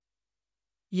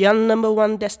Your number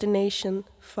one destination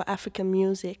for African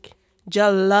music.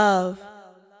 JOLLOVE.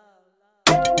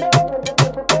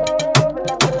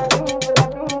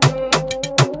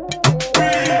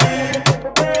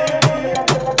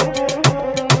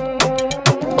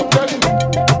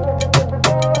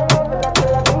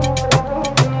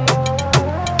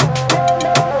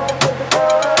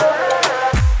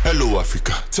 Hello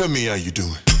Africa, tell me how you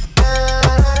doing.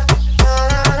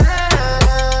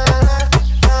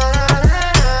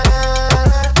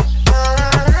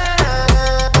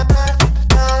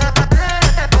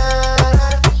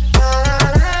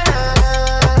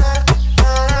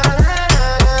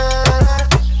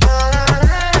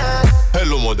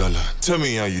 Hello Modala, tell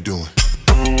me how you doing.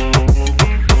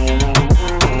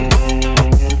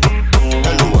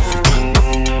 Hello Africa,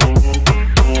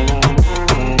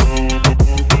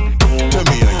 tell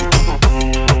me how you doing.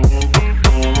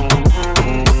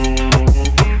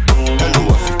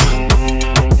 Hello Africa.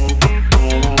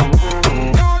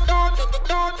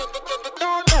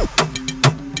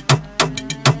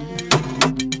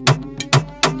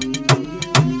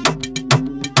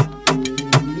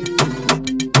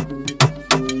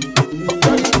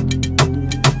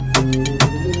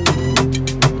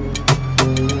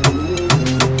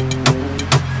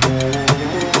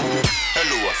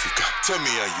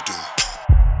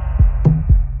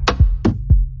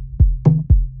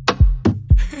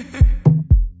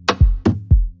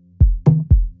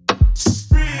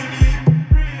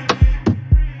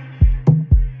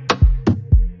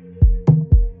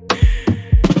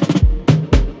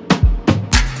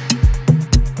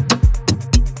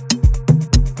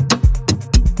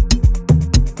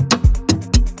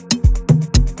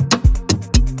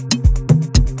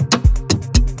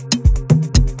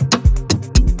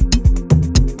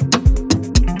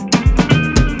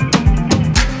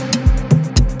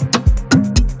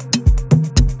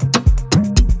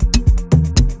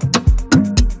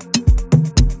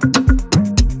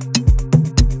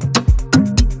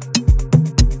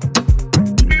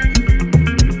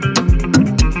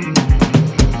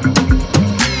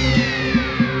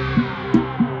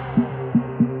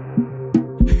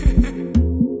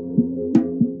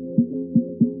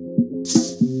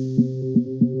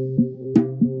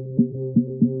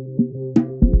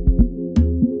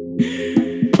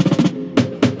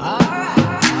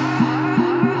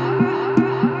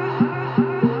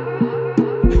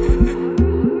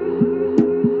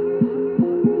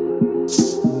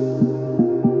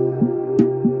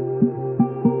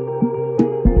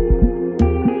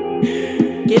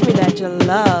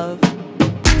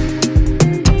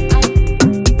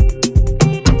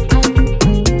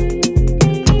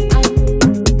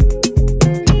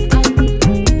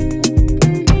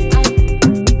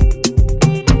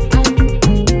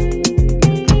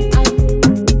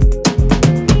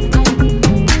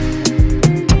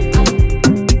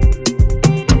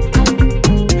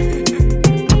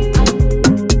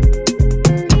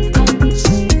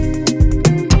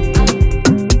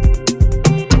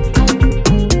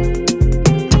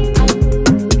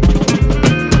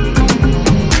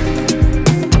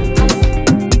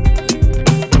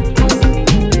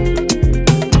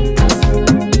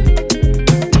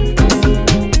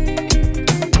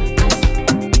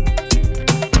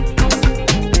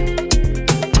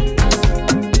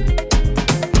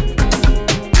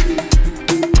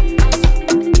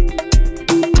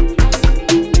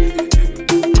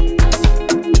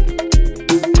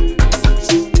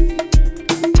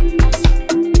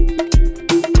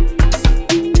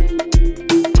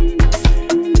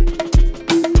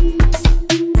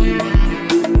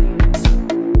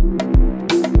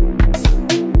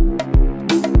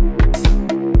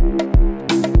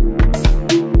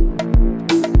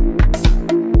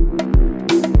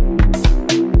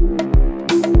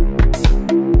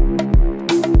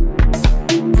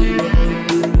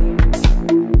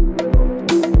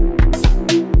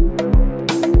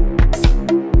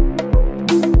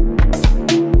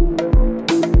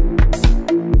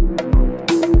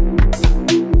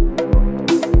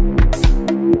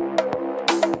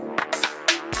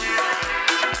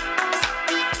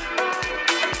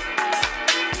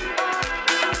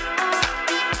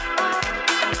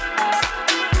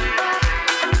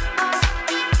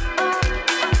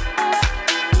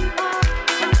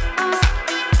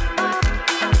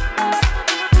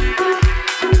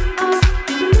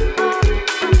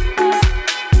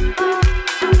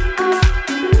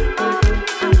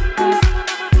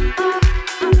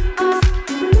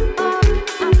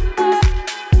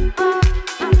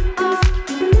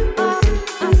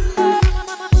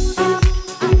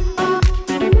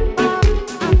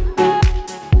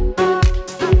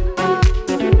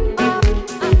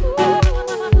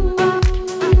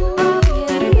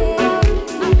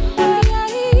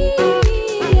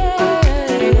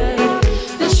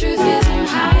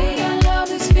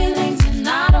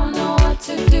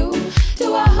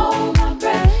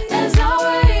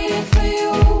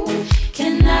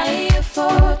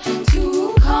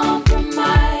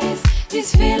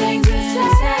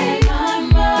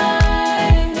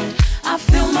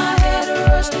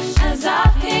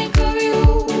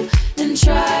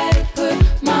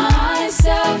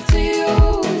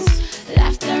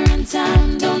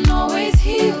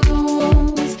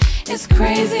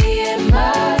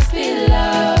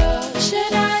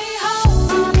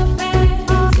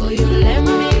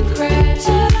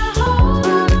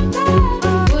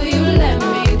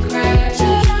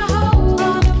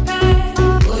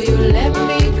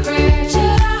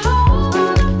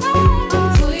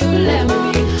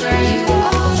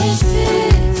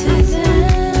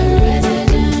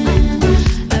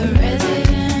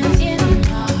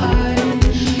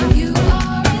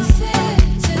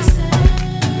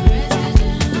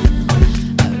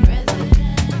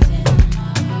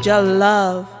 Your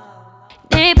love.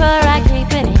 Deeper I keep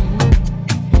it in,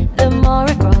 the more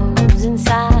it grows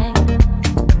inside.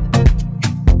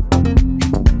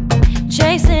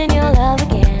 Chasing your love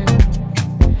again,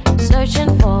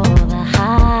 searching for the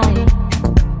high.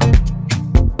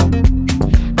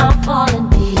 I'm falling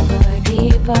deeper,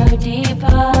 deeper,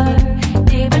 deeper,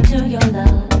 deeper to your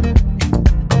love.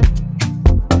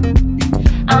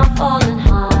 I'm falling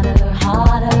harder,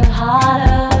 harder,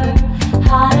 harder,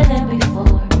 harder than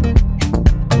before.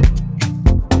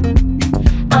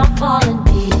 I'm falling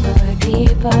deeper,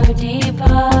 deeper,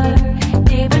 deeper,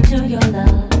 deeper to your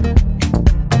love.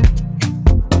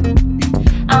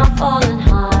 I'm falling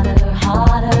harder,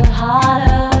 harder,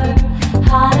 harder,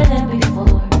 harder than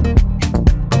before.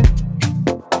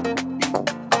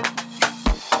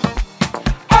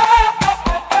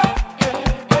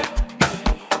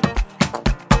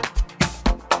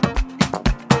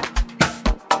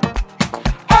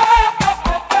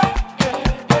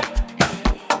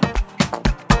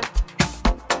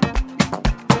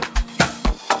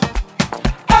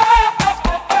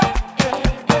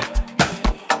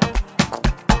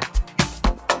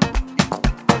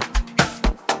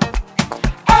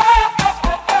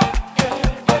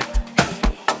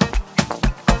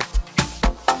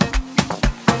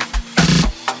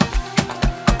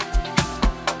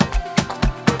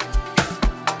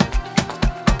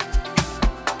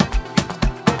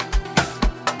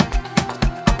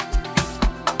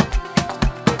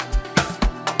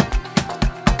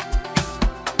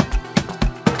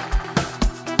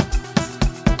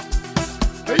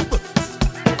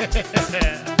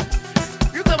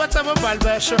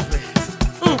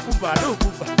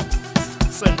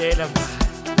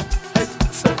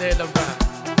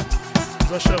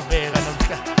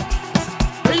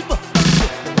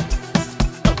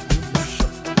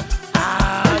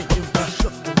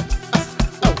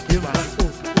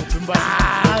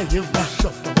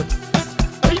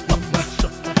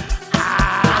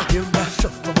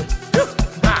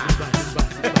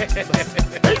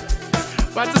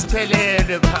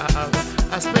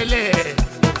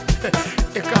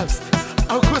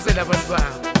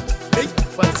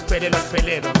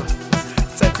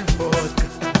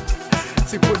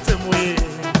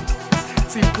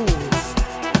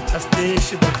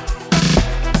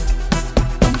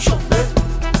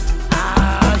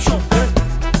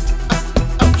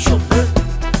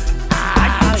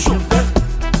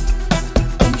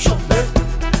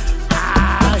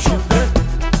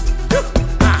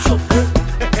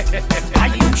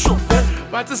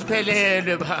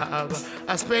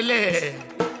 Aspele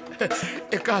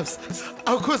ekaps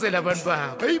awukhuzela abantu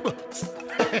bakho hayibo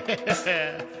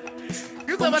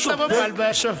ngizobasa ababhali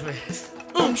bayashofe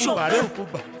umshoferi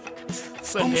ububa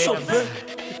umshoferi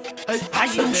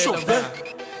hayi umshoferi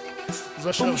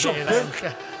zoshoferi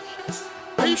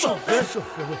umshoferi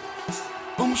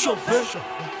umshoferi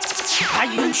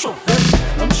hayi umshoferi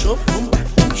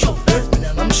umshoferi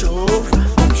mina ngamshofa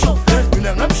umshoferi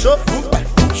mina ngamshofa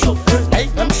umshoferi hayi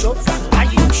ngamshofa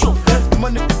hayi umshoferi noma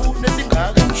nekufune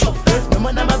singaka umshoferi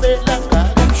noma namabela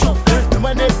ngaka umshoferi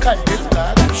noma nekhadi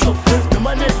elingaka umshoferi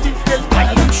noma netihle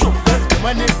elingaka umshoferi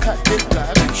noma nekhadi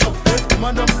elingaka umshoferi noma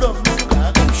nomlomo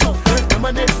ongaka umshoferi noma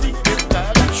netihle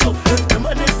elingaka umshoferi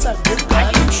noma nethande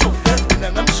elingaka umshoferi mina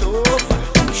ngamshofa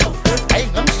umshoferi hayi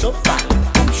ngamshofa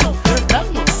umshoferi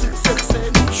nango 6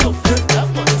 ekuseni umshoferi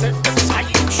nango 10 ekuseni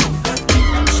umshoferi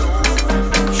ngamshofa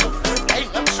umshoferi hayi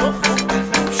ngamshofa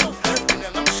umshoferi mina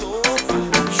ngamshofa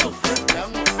umshoferi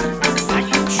nango 10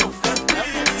 ekuseni umshoferi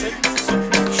nango 10 ekuseni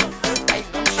umshoferi hayi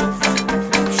ngamshofa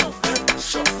umshoferi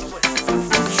shofa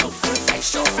umshoferi hayi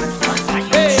shofa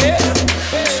hey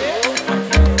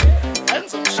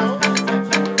handsome show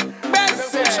best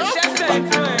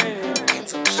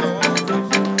handsome show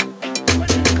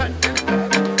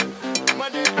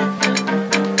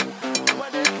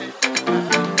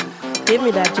Give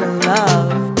me that your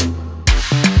love.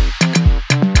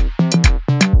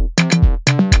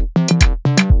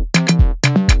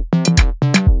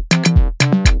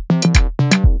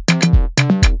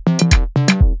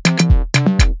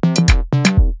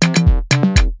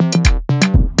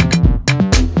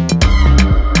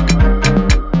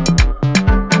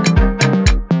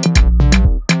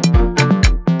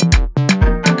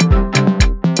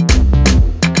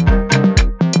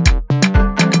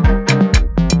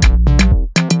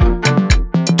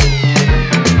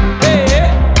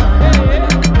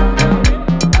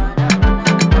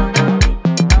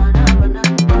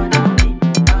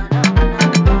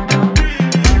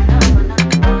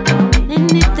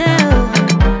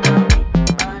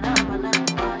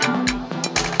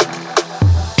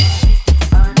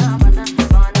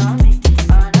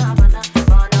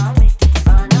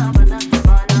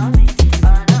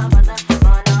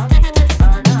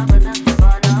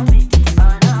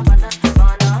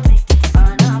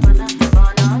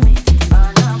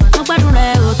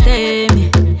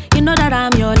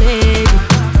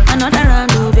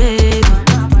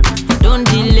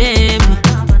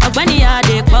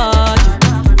 dé pọ̀ jù.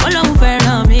 Olóhùn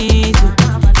fẹ́ràn mi jù.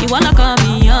 Ìwọ lọ́kàn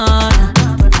mi yàn.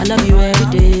 I love you every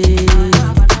day.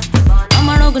 I'm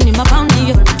a rogue in my pound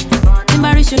yo.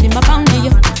 Timbarishu in my pound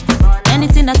yo.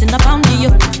 Anything that's in the pound yo.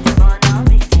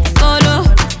 Colo,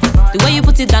 the way you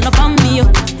put it down upon me yo.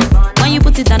 When you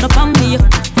put it down upon me yo.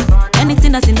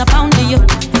 Anything that's in the pound yo.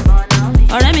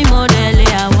 Ọ̀rẹ́ mi mo délé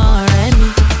àwọn ọ̀rẹ́ mi.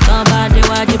 Tán bá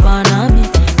déwájú bọ̀nà mi.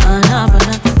 Bọ̀nà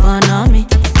bọ̀nà bọ̀nà mi.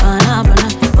 Bọ̀nà bọ̀nà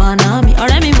bọ̀nà mi.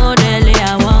 Ọ̀rẹ́ mi mo délé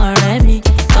àwọn ọ̀rẹ́ mi.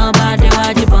 Tán bá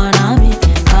déwájú bọ̀nà mi.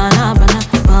 Bọ̀nà bọ̀nà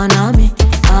bọ̀nà mi.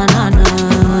 Banana,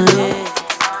 yeah.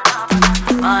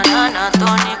 Banana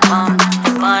tonic pan.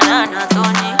 Banana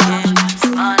tonic, yeah.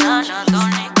 Banana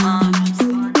tonic pan.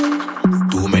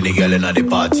 Too many girl inna the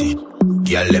party.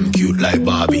 Girl them cute like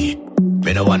Barbie.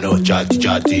 Me no want no chatty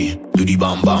chatty. Do the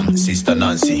bam bam, sister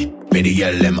Nancy. Me the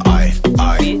girl them I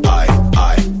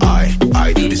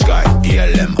do the sky. The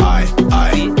girl them I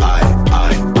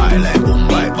like boom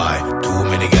bye bye. Too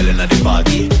many girl inna the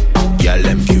party. Girl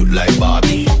them cute like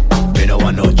Barbie. Me no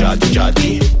want no chatty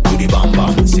chatty. Do the bam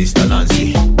bam, sister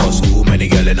Nancy. Cause too many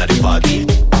girl inna the party.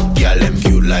 Girl them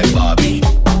cute like Barbie.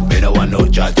 Me no want no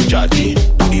chatty chatty.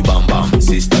 Do the bam bam,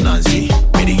 sister Nancy.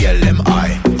 Me the girl them I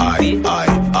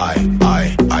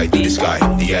to the sky.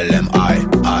 The girl them I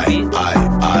like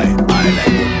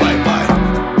boom bye bye.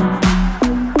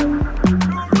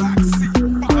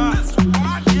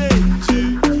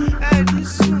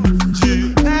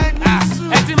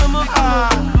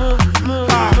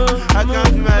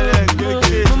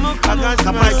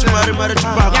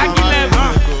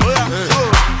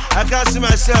 I can't see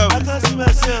myself.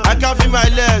 I can't feel my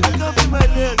leg.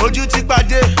 Ojú ti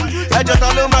pàdé. Ẹjọ́ ta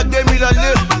ló máa gbé mi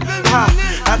lọlé.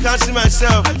 I can't see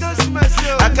myself.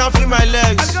 I can't feel my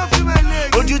legs.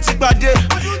 Ojú ti pàdé.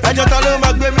 Ẹjọ́ ta ló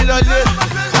máa gbé mi lọlé.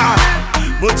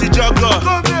 Mo ti jọgọ̀.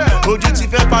 Ojú ti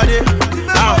fẹ́ pàdé.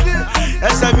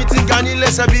 Ẹsẹ̀ mi ti ga nílé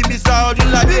ẹsẹ̀ bíi Mr.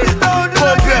 Ọdúnládé. Mo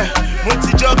bẹ̀, mo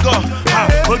ti jọgọ̀.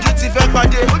 Ojú ti fẹ́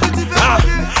pàdé.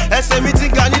 Ẹsẹ̀ mi ti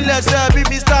ga nílé ẹsẹ̀ bíi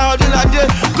Mr. Ọdúnládé.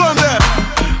 Mo bẹ̀,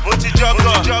 mo ti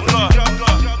jọgọ̀.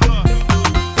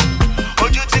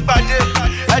 Ojú ti pàdé.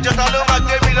 Ẹjọ́ ta ló máa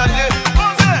gbé mi lọlé.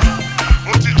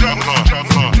 Mo ti jọgọ̀.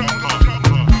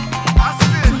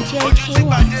 Ojú ti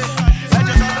pàdé.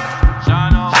 Ẹjọ́ ta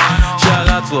ló.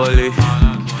 Ṣálá wọlé,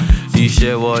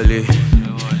 iṣẹ́ wọlé,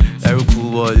 ẹrúkú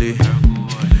wọlé,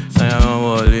 ẹran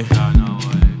wọlé.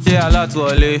 Ṣé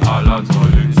alátúwọlé,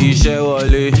 iṣẹ́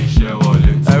wọlé,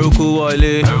 ẹrúkú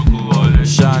wọlé,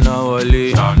 ṣáná wọlé.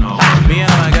 Me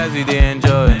and my guys we dey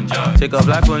enjoy. Take up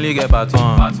life only get part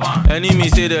one. Enemy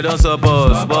say they don't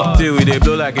support, but till we dey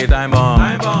blow like a time bomb.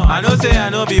 I know say I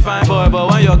no be fine boy, but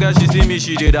when your girl she see me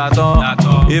she dey that all.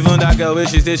 Even that girl wey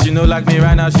she say she no like me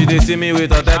right now, she dey see me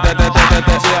with her tete.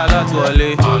 Ṣé alátúwọlé,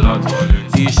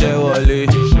 iṣẹ́ wọlé,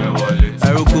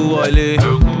 ẹrúkú wọlé,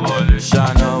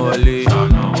 ṣáná wọlé.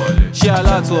 Ṣé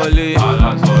alátúwọlé,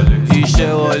 iṣẹ́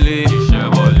wọlé,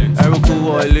 ẹrúkú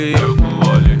wọlé,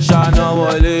 ṣáná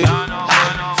wọlé.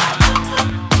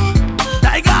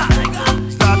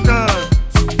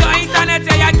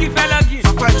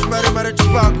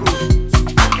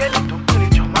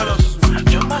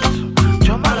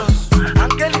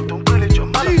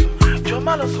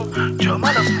 So,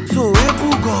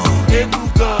 Ebugo,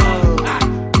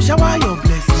 shower your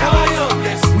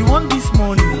blessing. We want this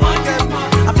money. I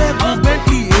feel good,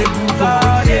 Bentley, Ebugo.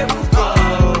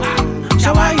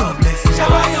 Shower your blessing.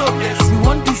 We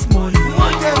want this money. I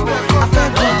feel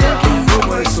good, Bentley. No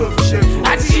more insufficient.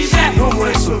 No more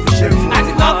insufficient. No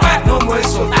more insufficient. No more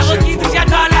insufficient.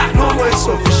 No more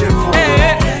insufficient. No more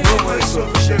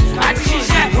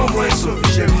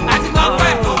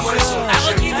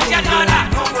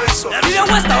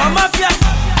insufficient.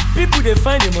 People they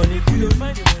find the money.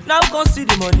 Now who can see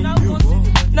the money?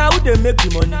 Now who they make the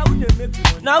money?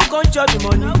 Now who can charge the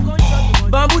money?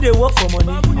 Bamboo they work for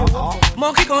money.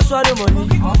 Monkey can swallow money.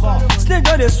 Snake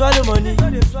don't they swallow money.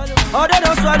 Oh they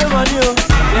don't swallow money. Oh.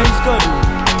 There is God.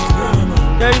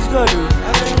 There is God.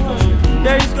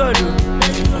 There is God.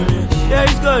 There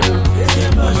is God.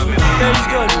 There is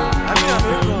God.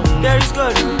 There is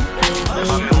God.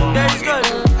 There is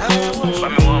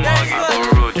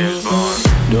God.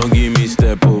 Don't give me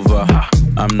step over.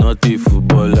 I'm not a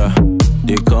footballer.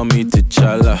 They call me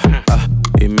T'Challa.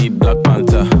 Me Black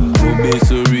Panther. Obe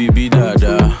sorry be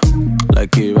dada.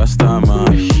 Like a Rasta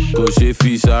man. Go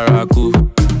shefi Saraku.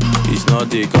 It's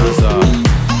not a cancer.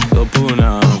 Open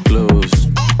and close.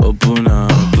 Open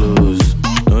and close.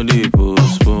 No dey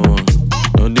postpone.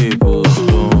 No dey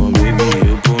postpone. Baby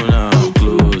open and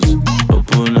close.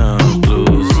 Open and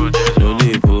close. No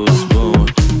dey postpone.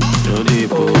 No dey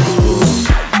postpone.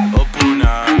 Open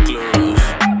and close.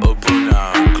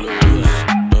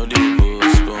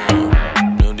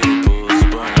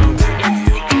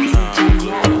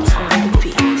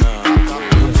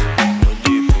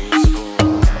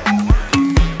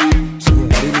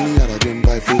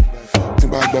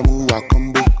 agbamu wa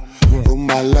combo. Oh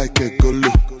my like a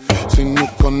golo. Sinu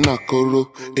kona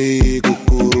koro.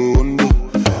 Kokoro ondo.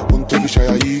 Unto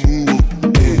bishaya yiwu.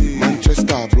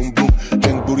 Manchester bloom bloom.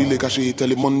 Ken buri le kashi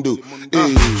telemondo.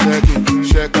 Shake it,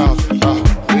 shake out,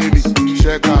 baby,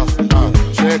 shake out,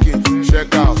 shake it,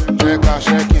 shake out, shake out,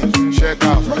 shake it, shake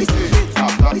out,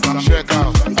 shake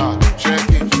out,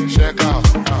 shake it, shake out,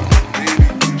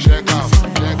 baby, shake out,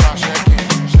 shake out, shake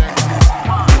it, shake out.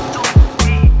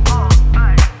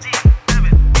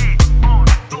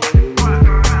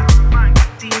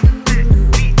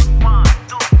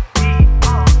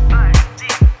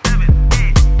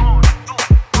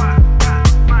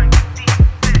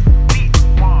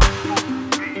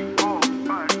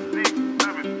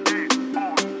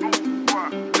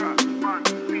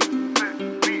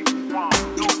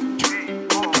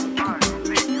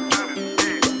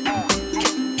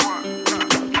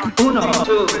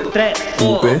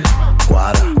 Coupe,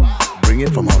 Guara, bring it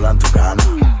from Holland to Ghana,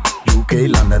 UK,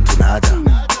 London to Naja,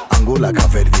 Angola,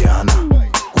 Caverdiana.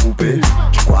 Coupe,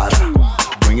 Guara,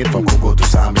 bring it from Congo to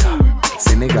Zambia,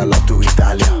 Senegal up to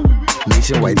Italia,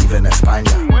 nationwide even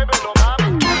España.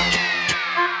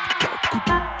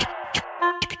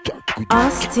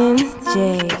 Austin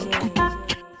J.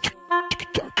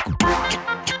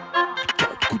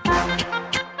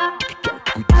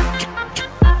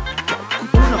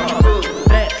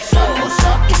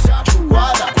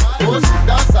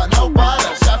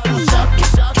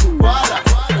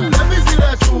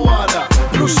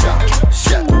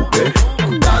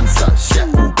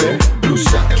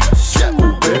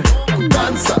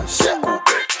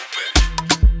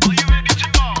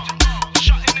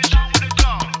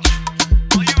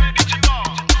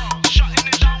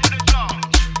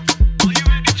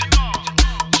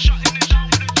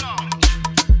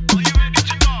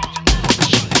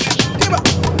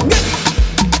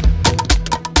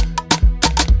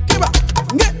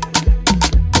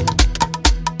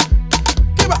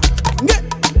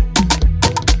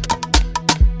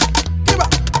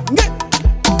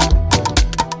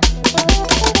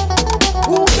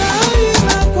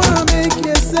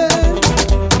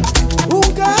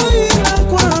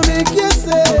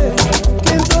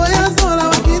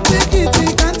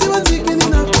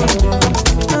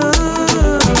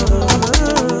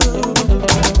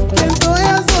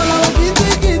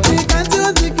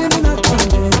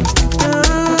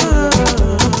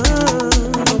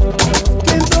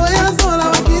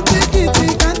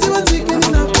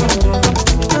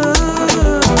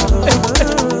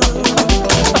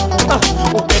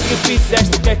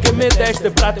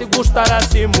 Pra te gostar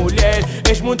assim, mulher,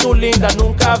 és muito linda,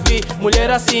 nunca vi mulher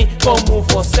assim como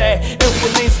você. Eu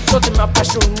que nem sou de me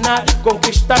apaixonar,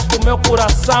 conquistaste o meu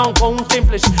coração com um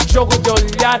simples jogo de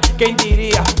olhar. Quem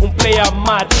diria, um play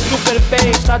amar, super bem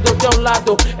está do teu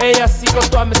lado. É assim que eu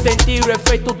tô a me sentir, o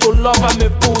efeito do love a me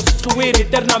possuir.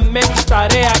 Eternamente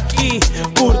estarei aqui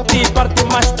por ti, parte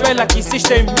mais bela que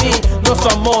existe em mim. Nosso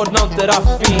amor não terá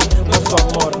fim, nosso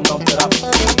amor não terá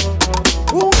fim.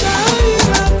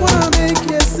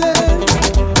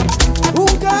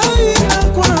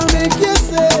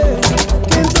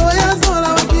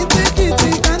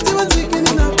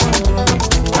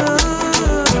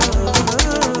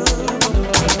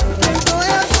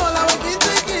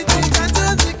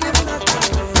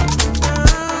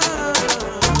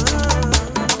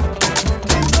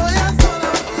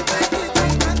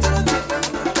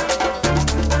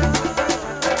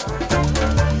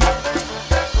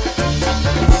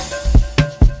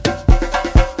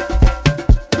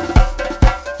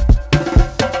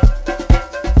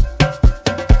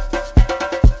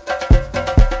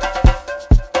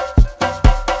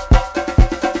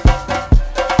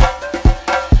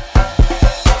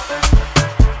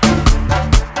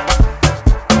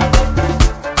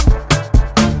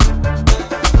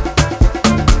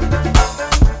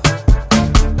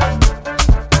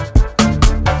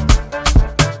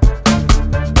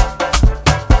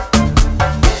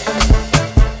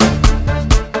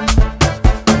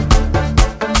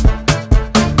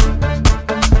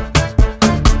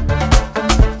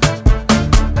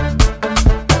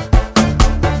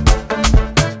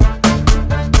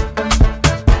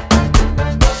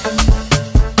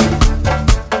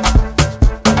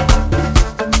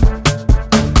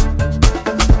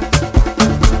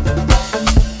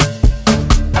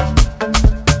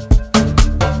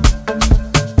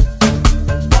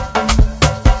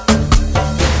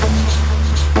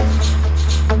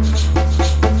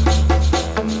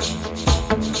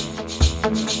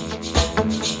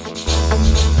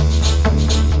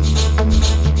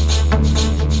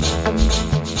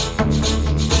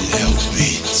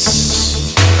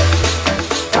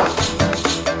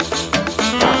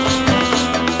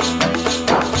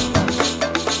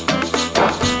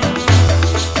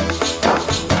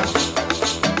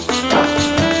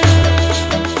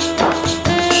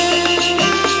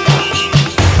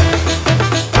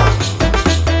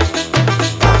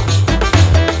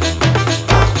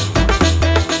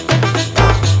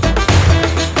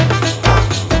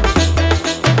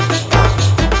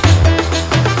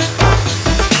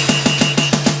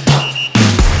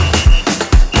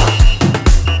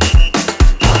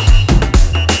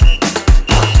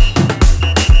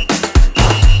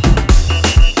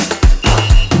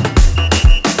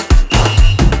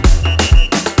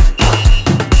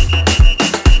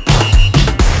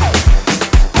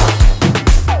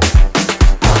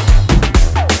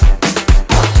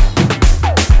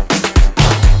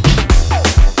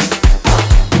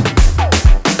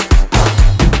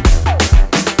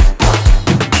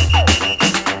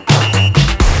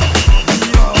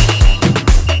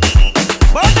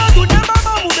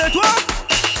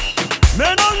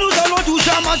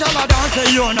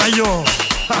 say yo na yo.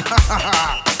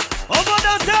 Over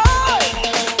the side.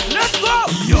 Let's go.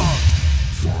 Yo.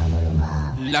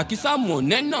 La kisa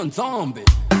monene nzambe.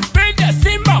 Benda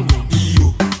simbango.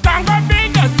 Tanga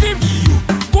benda sim.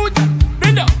 Kuta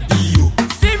benda.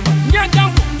 Sim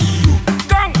nyadango.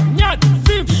 Kanga nyad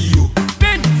sim.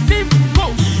 Ben sim go.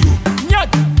 Nyad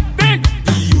ben.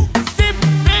 Sim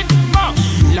ben ma.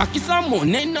 La kisa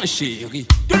monene chérie.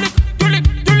 Tulik.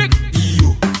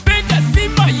 Benda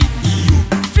simbayi.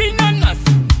 Finanas.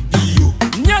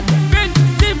 Nyad ben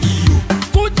sim.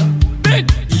 Kuta ben.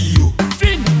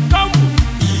 Fin kambu.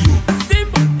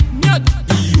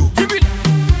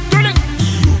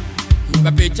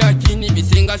 Ibapecha kini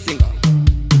bisenga senga.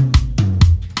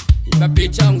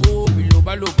 Ibapecha ngo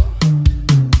biloba loba.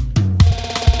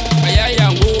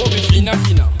 Ayaya ngo bifina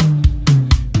fina.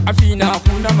 Afina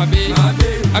kunda mabe.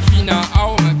 Afina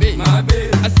ao mabe.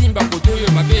 Asimba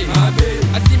kotoyo mabe.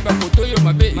 Asimba kotoyo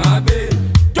mabe.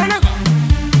 Tolega.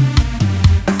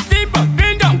 Simba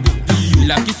bendango.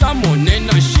 La kisa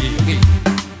monena chérie.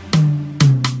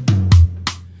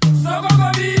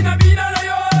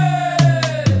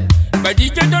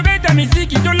 DJ to beta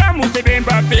miziki to la muse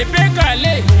bemba pepe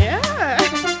kale.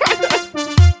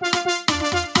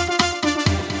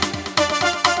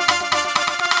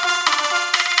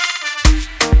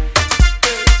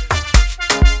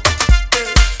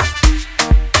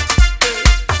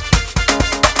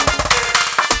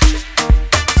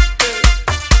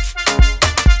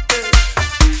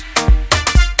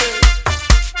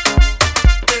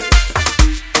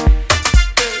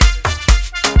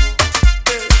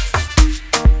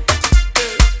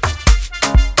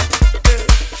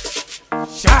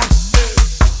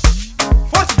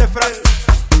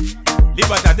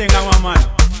 Tenga una mano.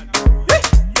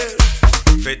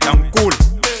 Betan cool.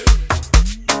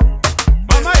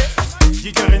 Mama,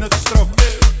 DJ notre stroke.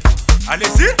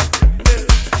 Allez-y.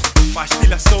 Pachti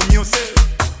la soul music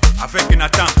avec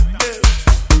Nathan.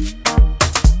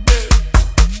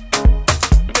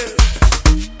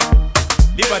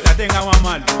 Libata tenga una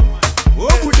mano. Oh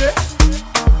boudé.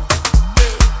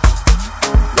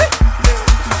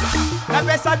 La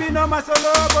pesa bino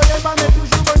masolo boye ba me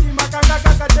toujours boni makanga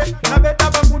kakate. Na beta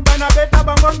bangunda na beta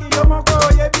bangongi yo moko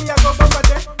yebi ya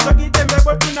kokopate. Soki tembe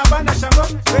botu na bana shango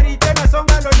verite na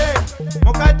songa lole.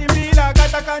 Mokati mila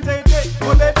kata kanzete.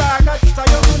 Mobeta akati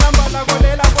sayo kuna mbala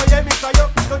golela boyebi sayo.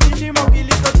 Totindi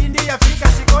mokili totindi Afrika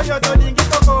sikoyo tolingi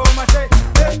toko mase.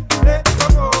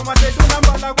 Toko mase tuna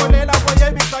mbala golela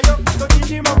boyebi sayo.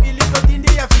 Totindi mokili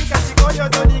totindi Afrika sikoyo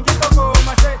tolingi toko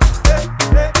mase.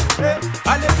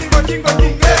 Ale dingo dingo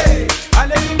dingue,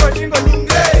 ale dingo dingo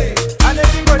dingue, ale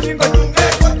dingo dingo dingue,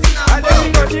 ale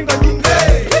dingo dingo dingue,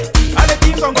 ale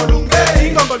dingo dingue,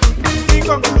 dingo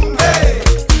dingo dingue,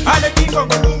 ale dingo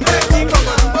dingue, dingo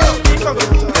dingo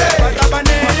dingue,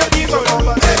 patabane yo dingo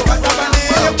dingue, patabane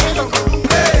yo dingo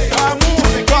dingue, amu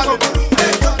dingo dingue,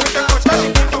 te costa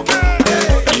dingo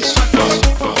dingue, isso faz.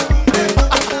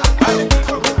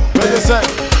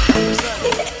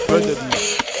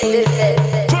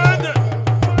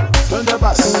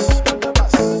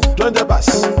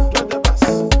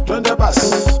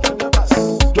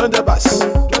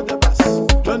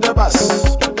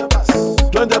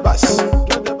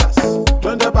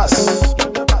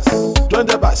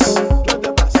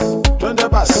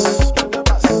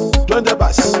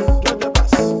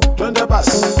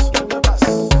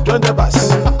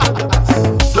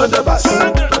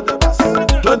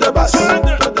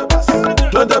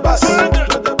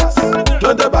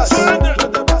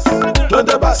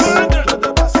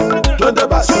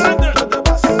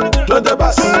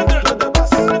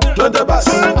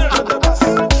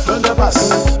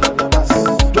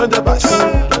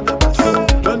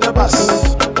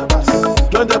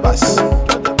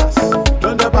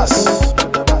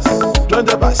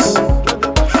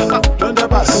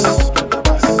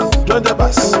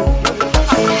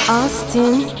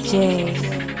 Austin J.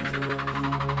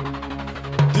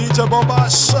 DJ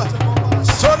Bombash,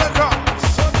 Soleka,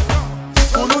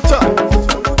 Kuluta,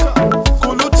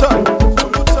 Kuluta,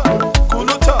 Kuluta,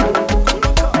 Kuluta,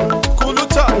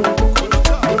 Kuluta, Kuluta,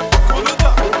 Kuluta,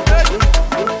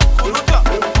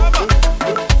 Mama, Kuluta,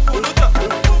 Kuluta,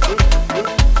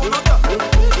 Kuluta,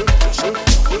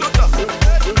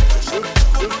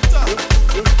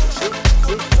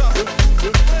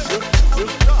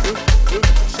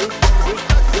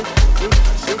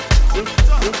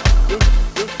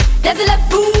 There's a love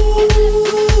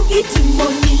boogie to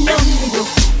money long.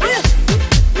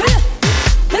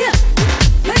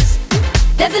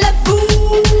 There's a love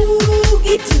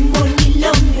boogie to money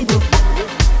long.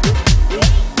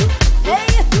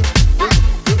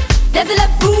 There's a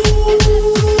love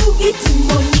boogie to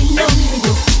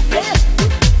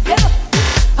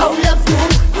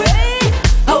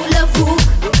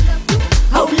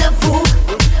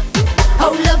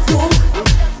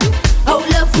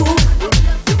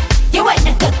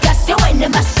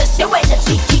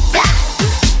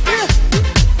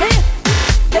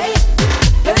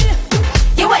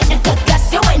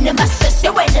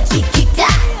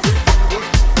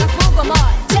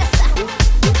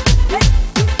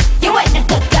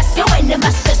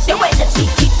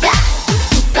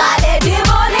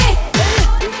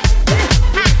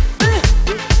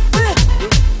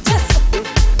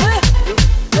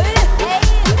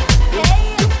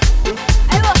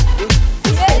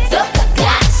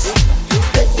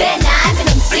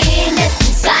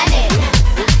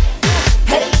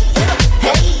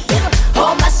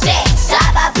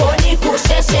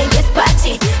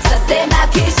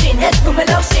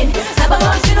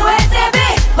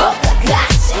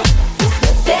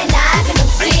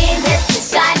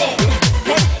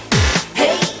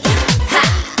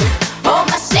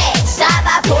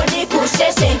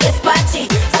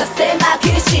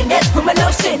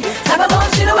Ça va bon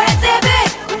sur le web TV.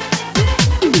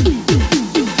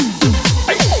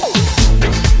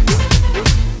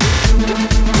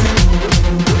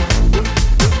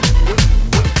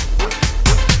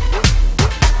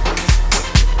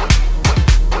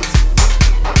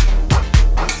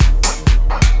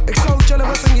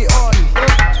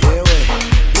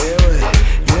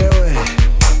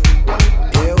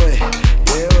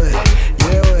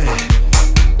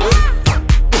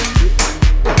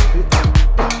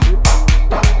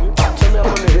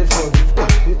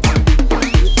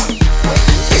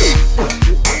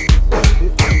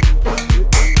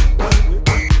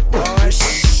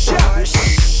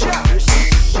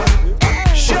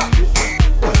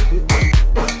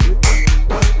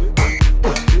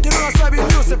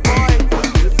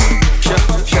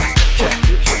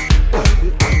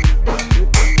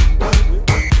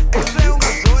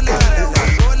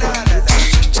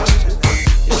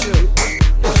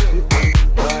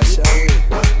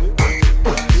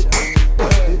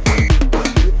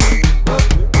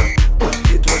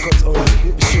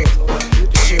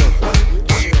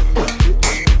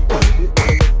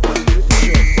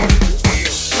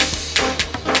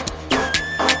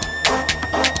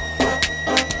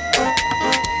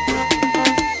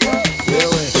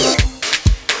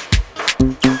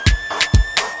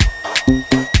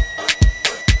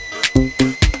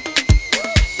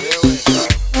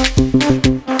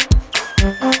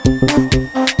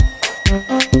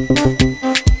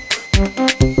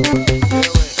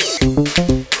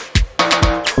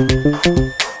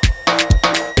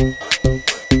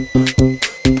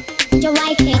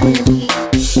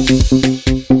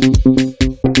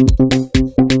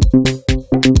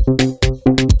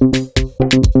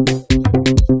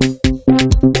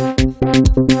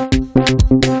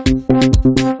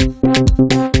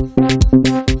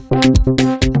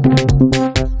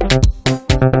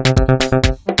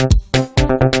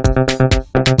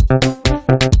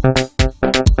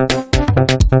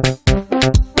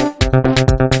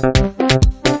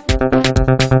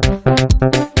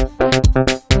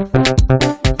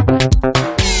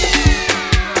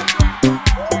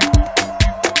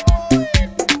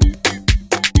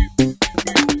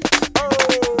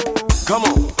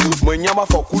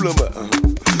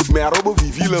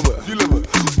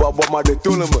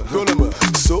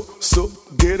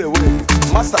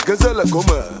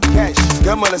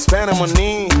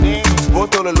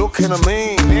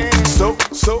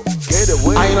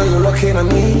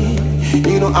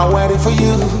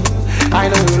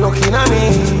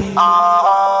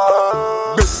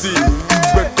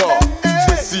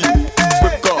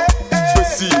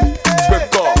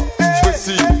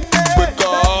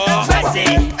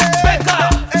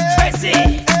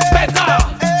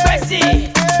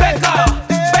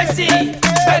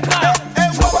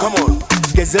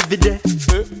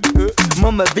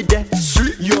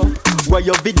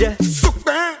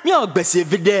 C'est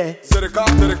vide.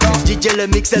 DJ le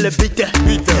mix et le beat.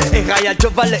 Et Raya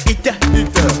Jova le hit.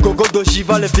 Gogo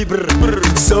Dojiva le vibre.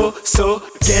 So,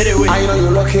 get away. I know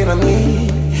you're looking at me.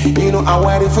 You know I'm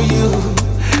waiting for you.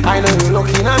 I know you're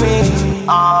looking at me.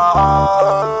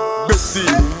 Bessie,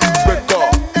 Becca,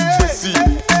 Bessie,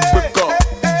 Becca,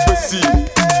 Bessie,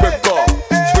 Becca,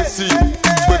 Bessie,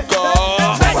 Becca.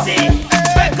 Bessie,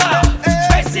 Becca,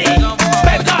 Bessie,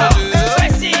 Becca,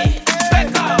 Bessie,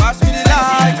 Becca. Pass me the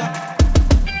light.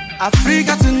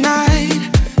 Africa tonight,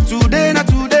 today not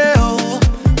today, oh.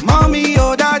 Mommy,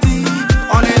 oh daddy,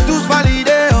 on est tous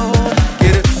validés, oh.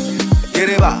 Get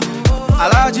it ba,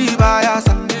 Alaji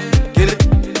Bayasa.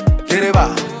 Get it ba,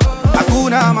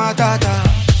 Hakuna Matata.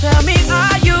 Tell me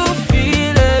how you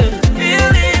feeling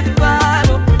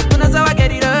vibe. When I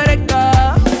get it recta,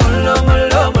 molo.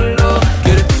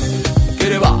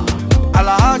 Get it ba,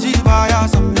 Alaji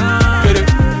Bayasa.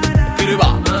 Get it ba,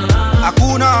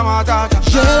 Hakuna Matata.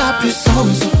 J'ai la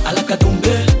puissance, à la Katumbe,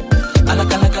 à la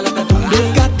Katumbe. I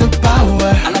got the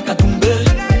power, à la Katumbe,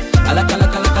 à la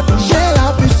Katumbe. j'ai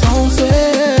la puissance,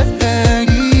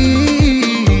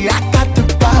 I got the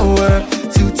power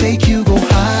to take you go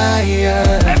higher.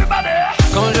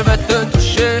 Quand je vais te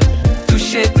toucher,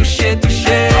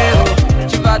 oh,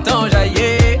 tu vas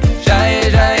t'enjailler,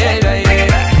 jaillir.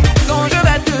 Quand je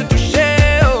vais te toucher,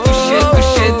 oh, oh,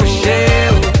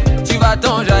 tu vas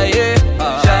t'enjailler,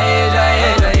 jaillir.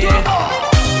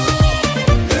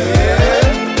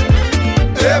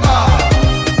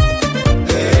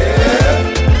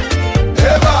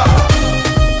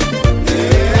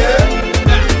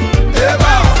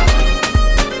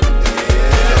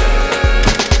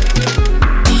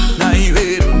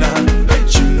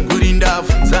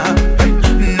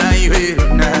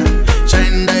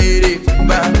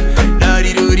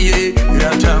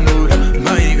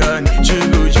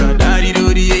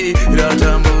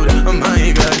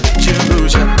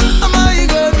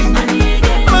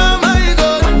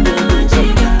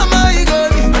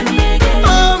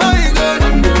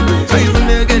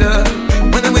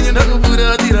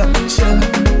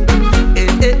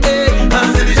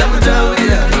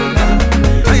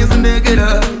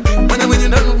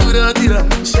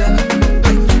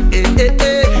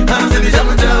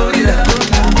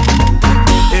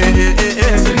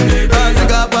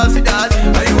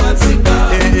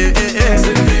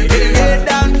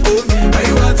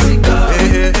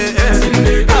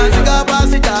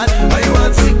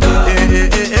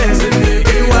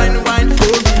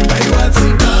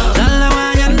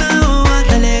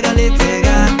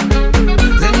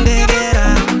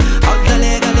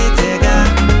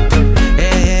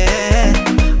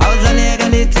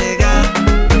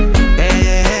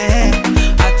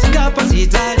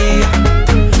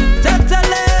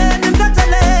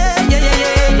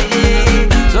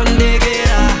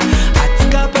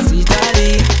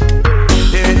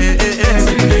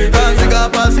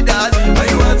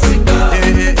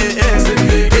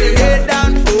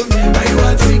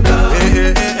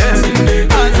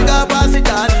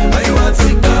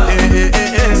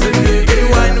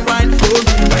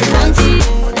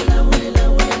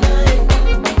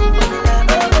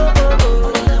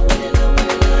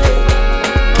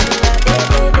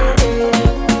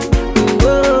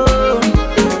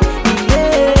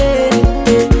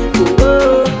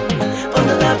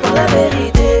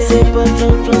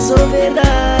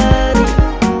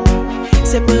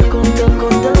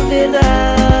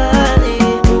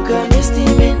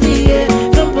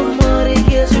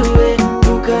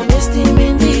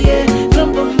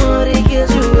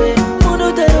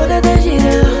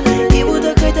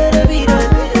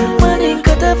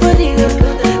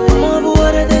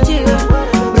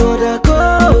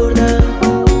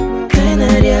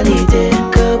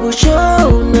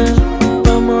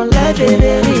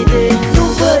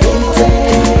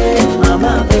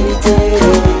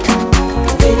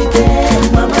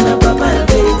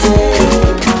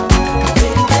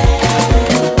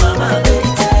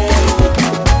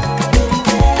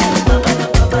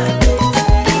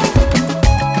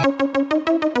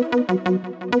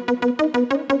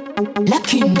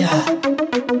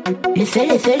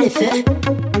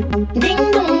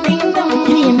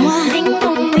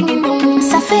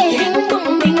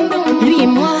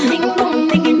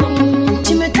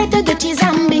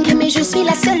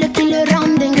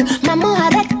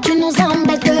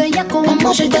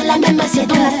 même assiette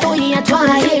dans la story à toi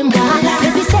et moi. Et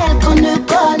puis celle qu'on ne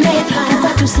connaît pas. Pourquoi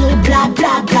tous ces bla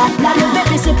bla bla bla. Le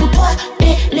bébé c'est pour toi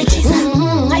et les cheese.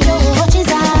 Ayo,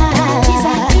 cheese.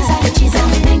 Cheese,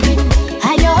 baby.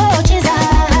 Ayo, cheese.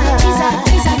 Cheese,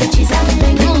 cheese,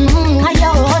 baby.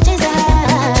 Ayo, cheese.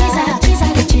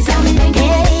 Cheese, baby.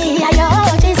 Ayo,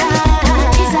 cheese.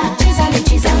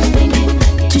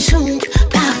 Tu chantes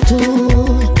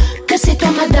partout que c'est toi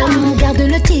madame, garde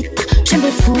le titre, je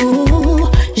me fous,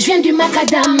 je viens du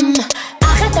macadam.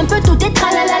 Arrête un peu tout tes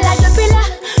tralalala, depuis là,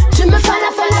 tu me fala,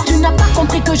 tu n'as pas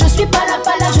compris que je suis pas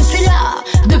là, je suis là,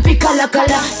 depuis Kala,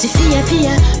 c'est fille,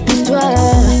 plus toi,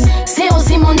 c'est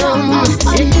aussi mon homme,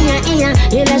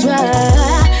 et la joie,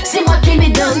 c'est moi qui lui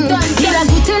donne, il a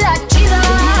goûté la chila,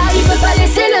 il peut pas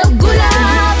laisser le goût là,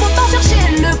 faut pas chercher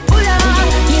le poula,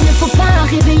 il ne faut pas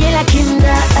réveiller la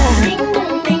kinda.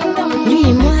 Lui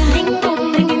et moi,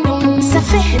 ça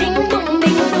fait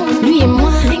lui et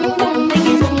moi.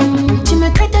 Tu me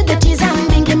traites de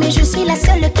tizambing, mais je suis la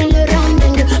seule qui le rend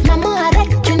dingue. Maman,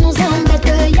 arrête, tu nous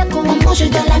embêtes. Y'a qu'on mange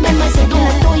dans la même assiette, dans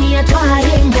la story à toi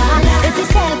et moi. Et puis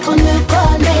celle qu'on ne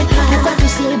connaît pas. Pourquoi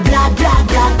tous ces bla bla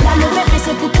bla bla. Le bébé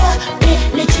c'est pour toi et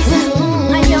les cheese.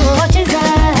 Ayo, cheese.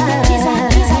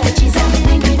 Cheese,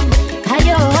 baby.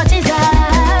 Ayo, cheese.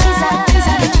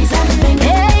 Cheese, baby.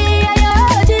 Hey, ayo,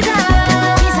 cheese.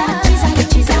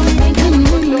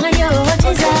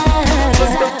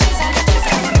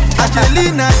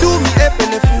 Angelina do me a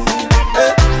bellefou,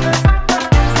 eh.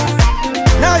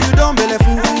 Now you don't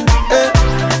bellefou, eh.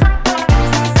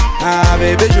 Ah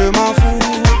bébé je m'en fous,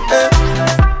 eh.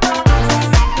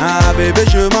 Ah bébé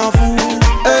je m'en fous,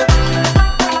 eh.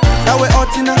 Now we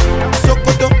Otina,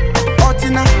 Sokoto,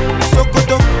 Otina,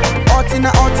 Sokoto,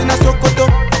 Otina, Sokoto,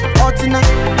 Otina,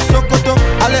 Sokoto,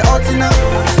 allez Otina,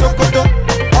 Sokoto,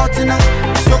 Otina,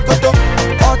 Sokoto,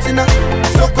 Otina,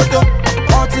 Sokoto,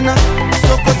 Otina,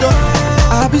 Sokoto.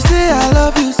 I be say I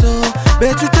love you so,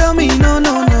 but you tell me no.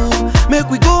 Make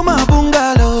we go my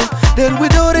bungalow, then we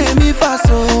do re mi fa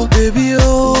so. Baby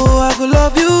oh, I go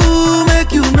love you,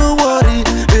 make you no worry.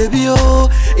 Baby oh,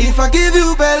 if I give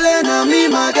you belly, na me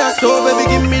my gas. So baby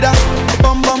give me that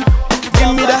bum bum,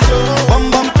 give me that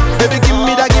bum bum. Baby give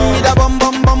me that bum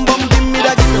bum bum bum. Give me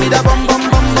that bum bum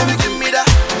bum. Baby give me that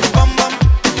bum bum,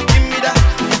 give me that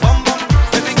bum bum.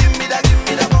 Baby give me that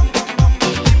bum bum bum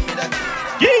bum. Give me that.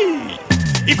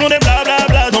 Ils font des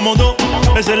blablabla dans mon dos,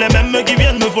 mais c'est les mêmes qui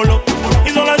viennent me follow.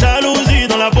 Ils ont la jalousie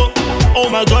dans la peau. Oh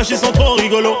my gosh, ils sont trop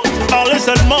rigolos. Parler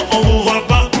seulement, on vous voit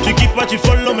pas. Tu kiffes pas, tu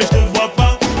follow, mais je te vois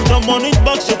pas. Dans mon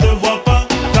inbox, je te vois pas.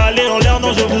 Calé en l'air,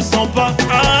 non, je vous sens pas.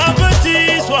 Ah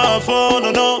petit, sois fort,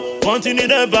 non, continue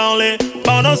de parler.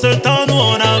 Pendant ce temps, nous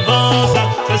on avance.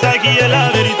 C'est ça qui est la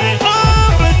vérité.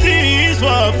 Ah petit,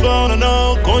 sois fort,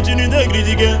 non, continue de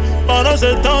critiquer. Pendant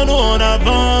ce temps, nous on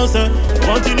avance.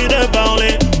 Continue de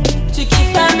parler. Tu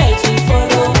kiffes pas, mais tu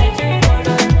follow.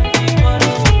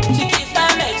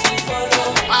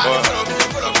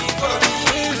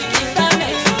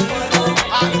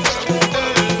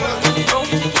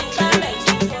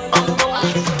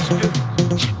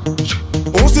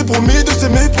 On s'est promis de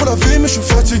s'aimer pour la vie, mais je suis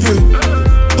fatigué.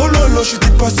 Oh là là, je suis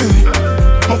dépassé.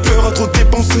 Mon cœur a trop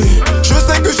dépensé. Je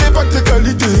sais que j'ai pas que tes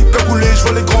qualités. Cagoulé, je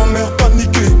vois les grands-mères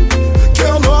paniquer.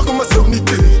 Cœur noir comme ma sœur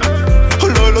niquée. Oh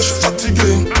là là, je suis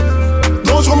fatigué.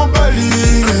 Dangereux mon bali.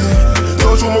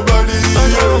 Dangereux mon bali.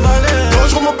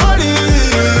 Dangereux mon bali.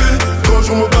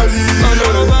 Dangereux mon bali.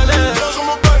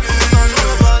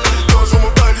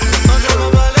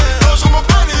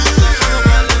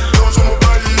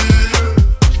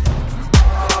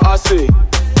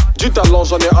 Du talent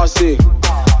j'en ai assez.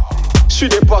 J'suis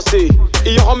dépassé.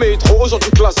 Hier en métro, aujourd'hui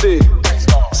classé.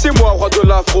 C'est moi roi de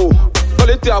l'afro. Dans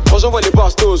l'été après j'envoie les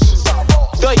bastos.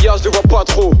 Derrière je les vois pas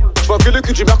trop. J'vois que le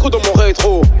cul du merco dans mon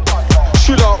rétro.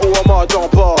 J'suis là où on m'attend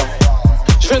pas.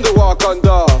 J'viens de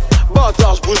Wakanda.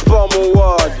 Bâtard j'bouge pas mon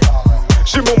wad.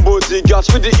 J'ai mon bodyguard,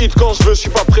 j'fais des hits quand j'veux, j'suis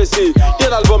pas pressé. Y'a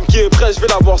l'album qui est prêt, j'vais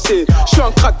l'avancer. J'suis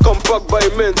un crack comme Pogba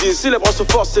et Mendy. Si les bras sont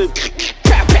forcés,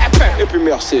 et puis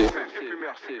merci.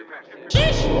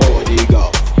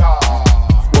 Bodyguard,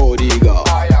 bodyguard,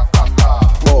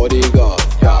 bodyguard,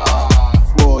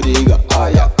 bodyguard,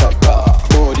 ayakaka,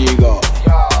 bodyguard,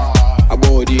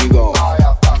 bodyguard,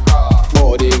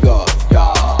 bodyguard,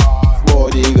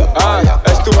 bodyguard.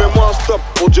 Est-ce que mets-moi un stop?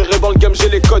 On dirait dans le game j'ai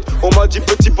les codes. On m'a dit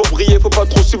petit pour briller, faut pas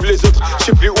trop suivre les autres.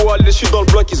 J'sais plus où aller, j'suis dans le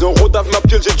bloc. Ils ont rodave ma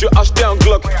piole, j'ai dû acheter un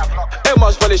Glock. Et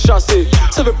moi j'vais les chasser.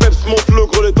 Ça veut peps mon flow,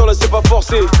 gros le temps là c'est pas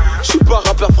forcé. J'suis pas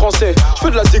rappeur français,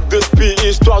 j'fais de la zig de spi,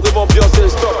 histoire de m'ambiancer,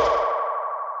 stop.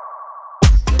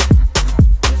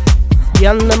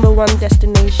 Your #1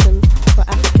 destination for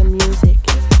African music,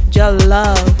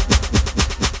 JOLLOVE.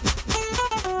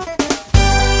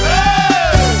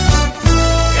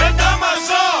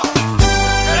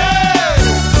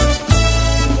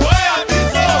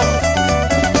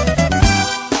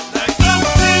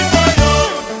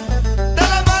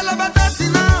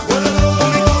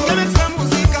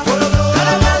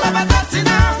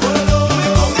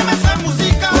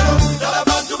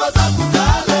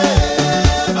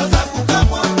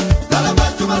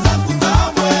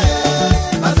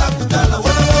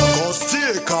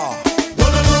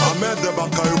 de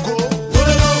Bakayoko.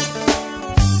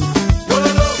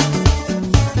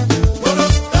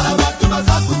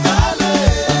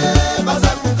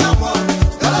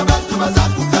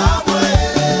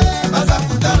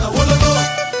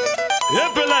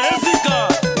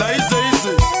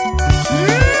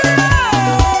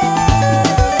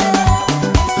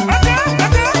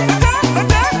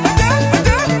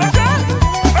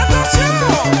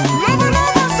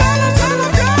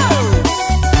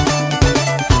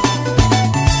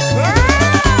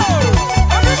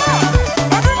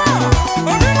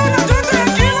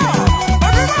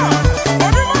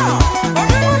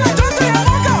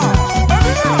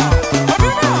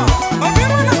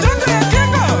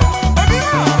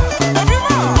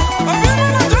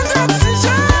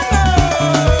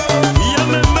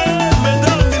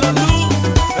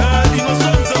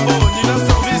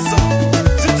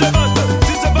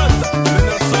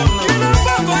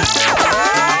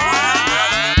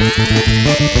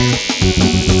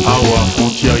 Awa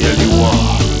frontière y'a les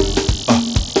noirs.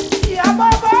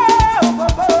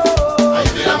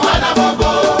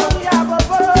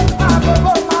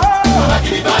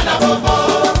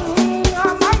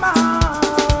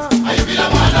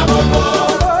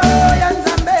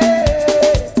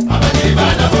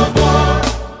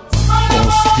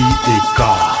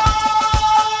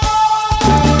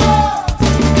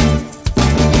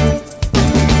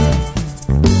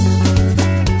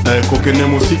 kokene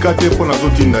mosika te mpo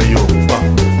nazotinda yo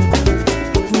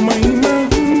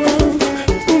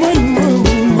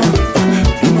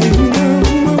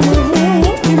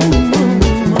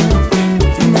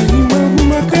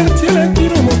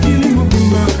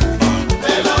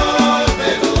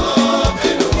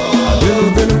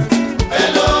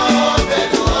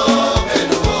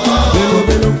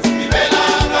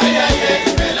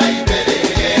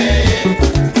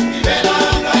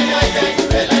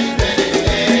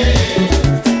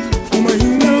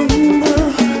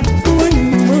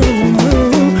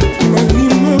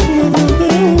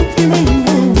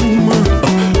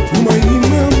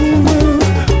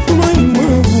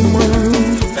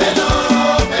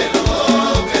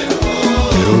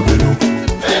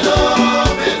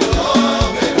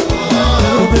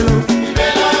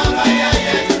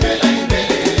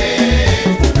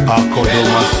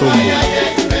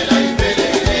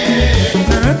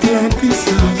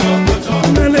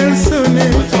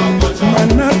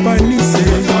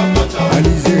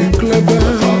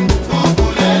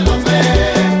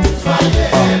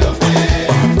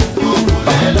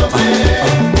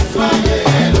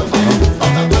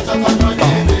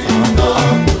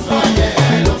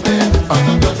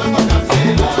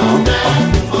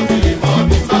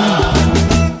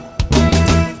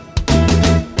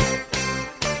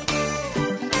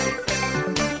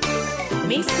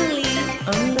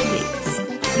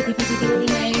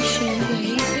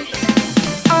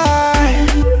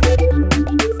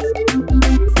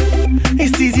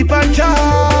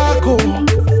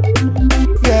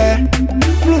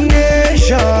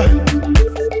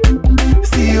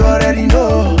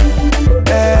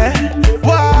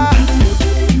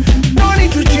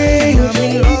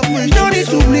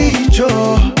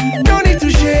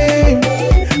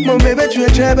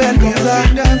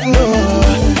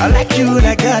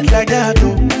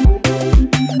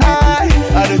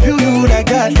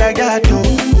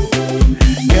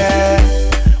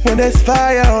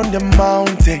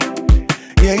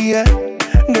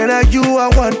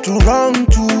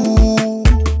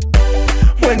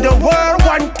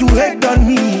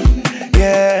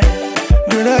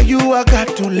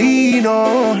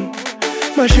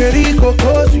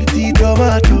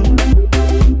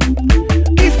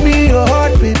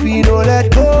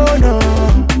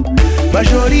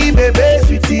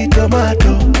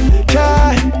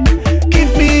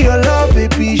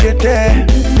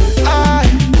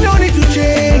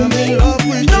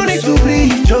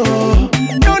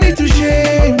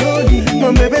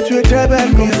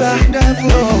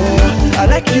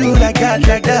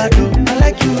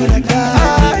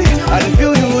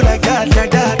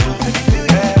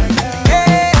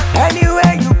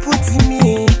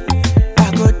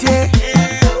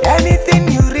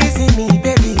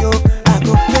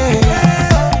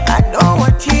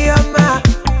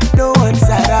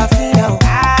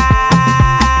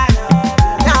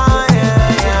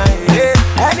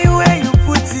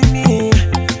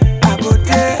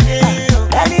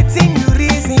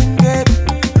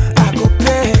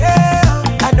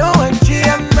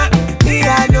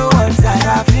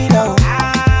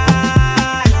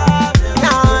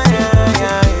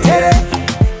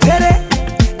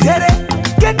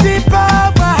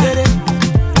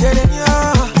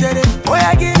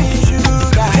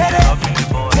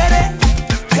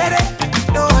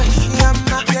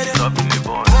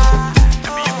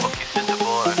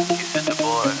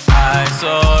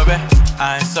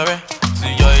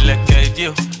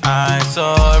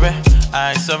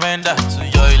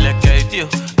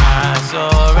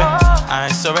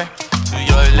sorry to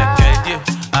your elected you.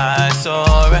 I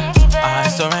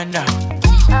surrender.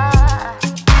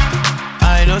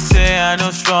 I know say I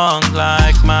know strong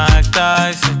like Mike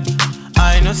Tyson.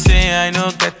 I know say I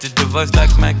know get to the voice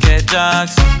like Michael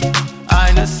Jackson.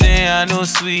 I know say I know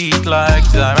sweet like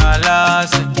Zara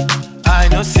Larson. I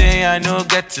know say I know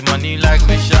get to money like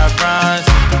Michelle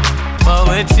Branson. But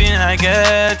waiting I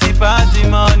get it past the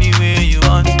money where you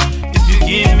want. If you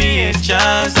give me a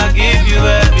chance, I'll give you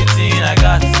everything I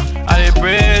got. I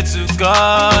pray to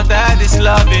God that this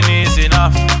loving is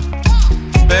enough.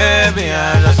 Baby,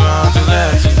 I just want to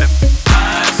let you.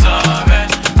 I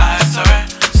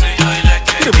surrender. So you're like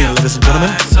a good evening, ladies and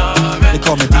gentlemen. They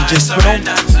call me DJ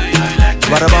Spinal.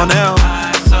 Right about now,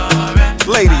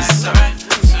 ladies,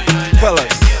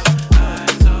 fellas,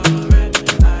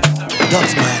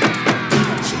 Dutch man.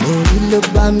 Orí ló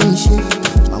bá mi ṣe,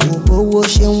 àwọn owó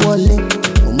ṣe ń wọlé,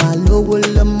 mo máa lówó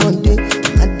lọ́mọdé,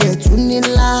 má dẹ̀ tún ní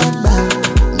lágbà,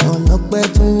 ọmọ ọlọ́pẹ́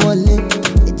tún wọlé,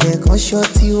 ẹ̀jẹ̀ kan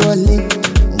ṣọ́ọ̀tì wọlé,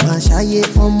 mo máa ṣayé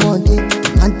fọ́mọdé,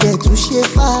 má dẹ̀ tún ṣe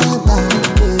fàgbà.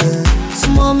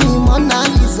 Súnmọ́ mi Mona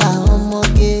Lisa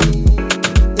ọmọge,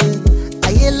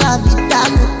 ayé la fi dá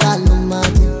lóka ló máa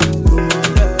jẹ,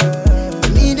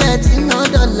 èmi dẹ̀ ti ná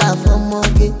dọ́là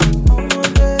fọ́mọge.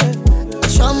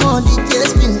 Shomo DJ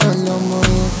spin on your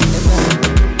money.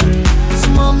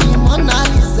 Small me Mona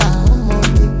Lisa,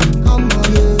 ọmọ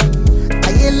ye.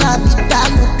 Ayé la vida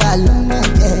loca ló máa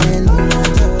jẹ ló máa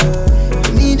jẹ.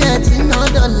 Èmi dẹ̀ ti ná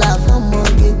dọ́là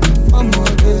fọ́mọge.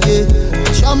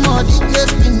 Shomo DJ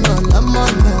spin on your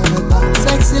money.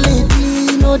 Sexy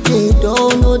lady no dey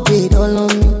dull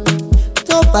on me.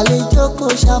 Tó balẹ̀ jókòó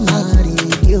ṣàmà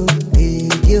rédíò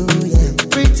yeah.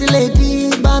 Pretty lady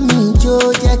bá mi jó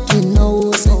jẹ́ kí n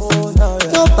náwó sẹ́.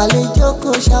 Tó balẹ̀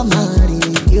jókòó ṣàmà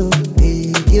rédíò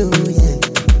yeah.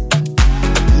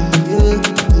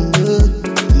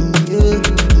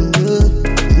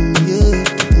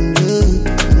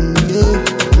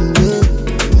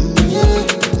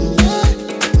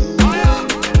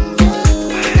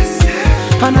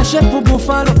 Ana shepu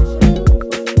buffalo,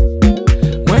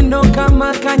 mwendo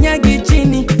kama kanyagi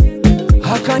chini,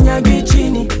 hakanyagi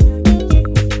chini.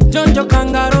 Jonjo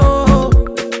kangaro,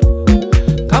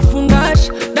 kafungash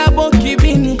dabo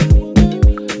kibini.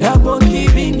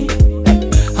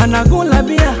 Anagula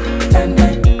bia,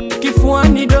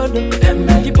 kifuani dodo,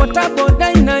 kipota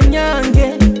boda ina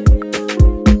nyange.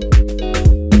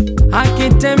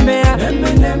 Akitembea,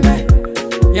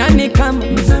 yani kama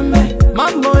mzembe,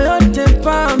 mambo yote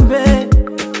pambe.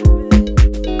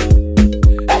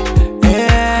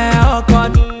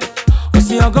 Okot,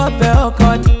 usiogope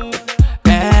okot.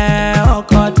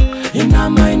 Okot,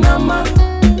 inama.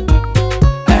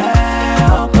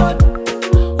 Okot,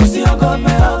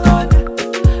 usiogope okot.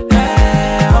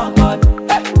 Okot,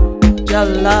 your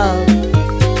love.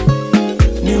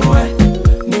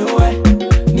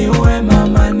 Niwe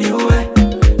mama, niwe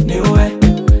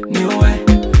mama,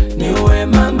 niwe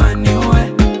mama,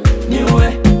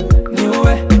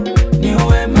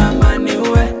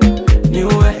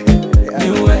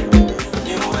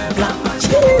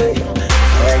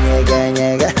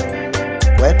 Nyega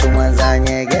wetu mwanza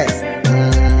nyeges,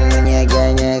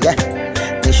 nyega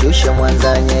nishushe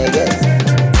mwanza nyeges,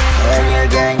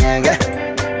 nyega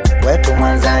wetu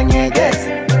mwanza nyeges,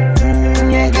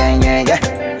 nyega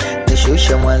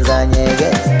nishushe mwanza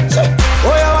nyeges.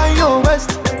 Oya wa yo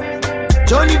west,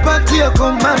 Johnny patie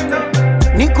komando,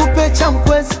 nikupe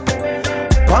champwezi,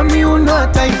 kwa miuno wa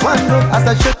taekwondo,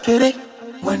 asa shekere,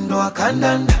 mwendo wa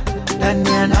kandanda, ndani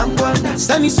ya nangwanda,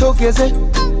 sani sogeze,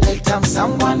 leta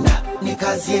msangwanda,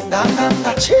 nikazie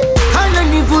nganganga. Hana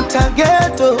nivuta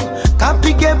ghetto,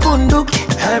 kapige bunduki,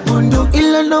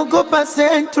 ila nogopa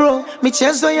centro,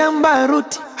 michezo ya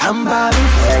mbaruti,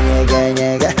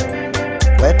 Nyega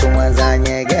wetu mwanza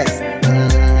nyeges,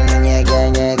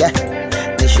 nyega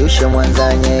nishushe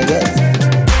mwanza nyeges,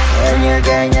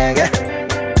 nyega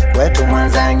wetu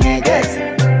mwanza nyeges,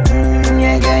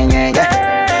 nyega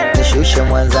nishushe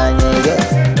mwanza nyeges.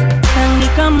 Ni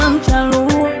kama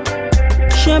mchaluo,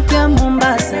 shepu ya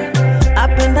Mombasa,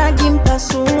 apendagi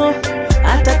mpasuo,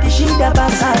 hata kishida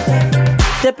basata.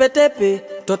 Tepe,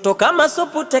 toto kama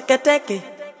supu teke,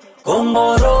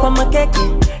 kongoro kwa makeke,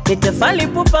 nitefali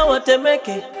pupa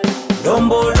watemeke,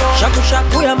 dombolo,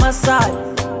 shaku ya Masai,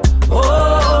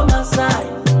 oh Masai,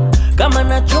 kama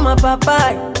nachuma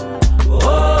papai,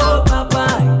 oh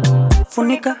papai.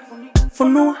 Funika,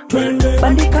 funua,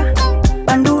 bandika,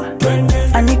 bandua,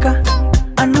 anika,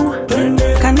 anua,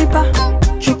 kanipa,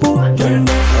 chukua.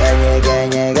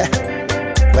 Nyega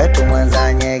wetu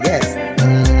mwanza nyeges,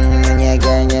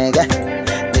 nyega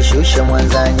nishushe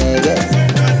mwanza nyege.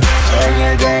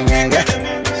 Nyege nyege.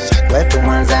 Wetu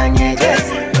mwanza nyege.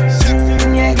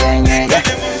 Nyege nyege.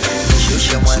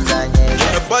 Shusha mwanza nyege.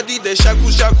 Your body they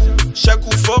shaku shaku,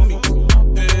 shaku for me.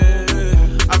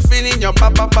 I'm feeling your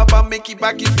papa, make it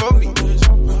back it for me.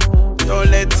 Don't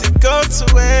let it go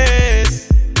to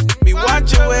waste. Me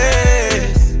watch your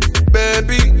ways,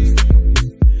 baby,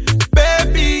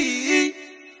 baby.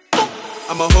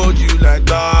 I'ma hold you like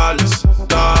dollars,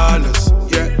 dollars,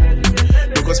 yeah.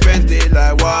 You gon' spend it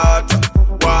like water,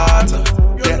 water,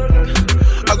 yeah.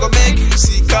 I gon' make you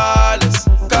see colors,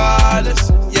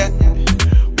 colors, yeah.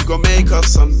 We gon' make us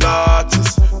some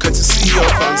daughters, cause to see your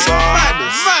fans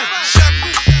honest.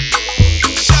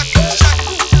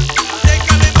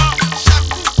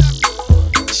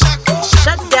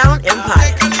 Shut down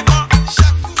Empire.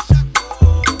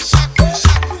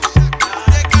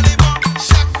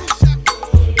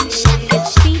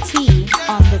 It's CT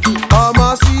on the beat.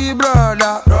 I'ma see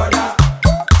brother,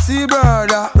 see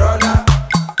brother,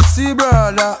 see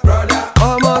brother,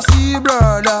 I'ma see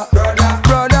brother,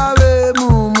 brother we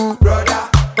mumu,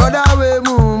 brother we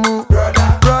mumu,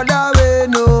 brother we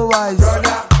no wise,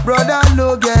 brother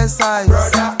no get size.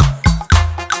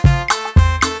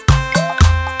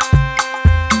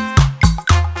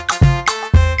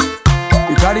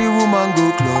 You carry woman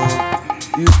go club,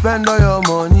 you spend all your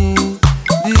money.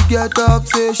 The girl talk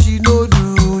say she no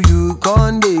do, you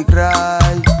con dey cry.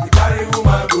 You carry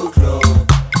woman go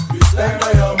club, you spend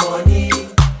all your money.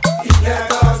 The girl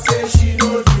talk say she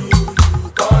no do,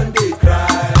 you con dey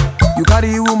cry. You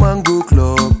carry woman go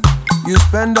club, you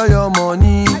spend all your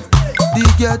money.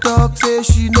 The girl talk say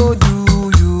she no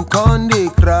do, you con dey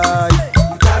cry.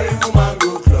 You carry woman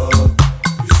go club,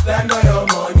 you spend all your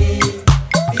money.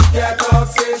 The girl talk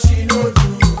say she no do,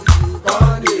 you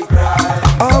con dey cry.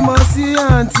 I'ma see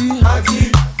auntie,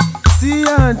 see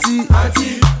auntie,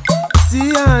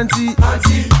 see auntie,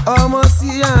 I'ma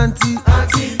see auntie,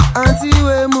 auntie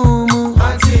we mumu,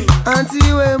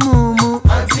 auntie we mumu,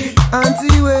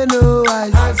 auntie we no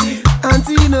eyes,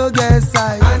 auntie no get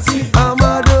size.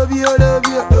 I'ma love you,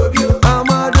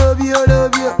 I'ma love you,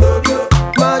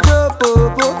 my do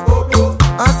popo,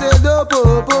 I say do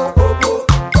popo.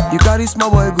 You carry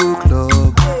small boy go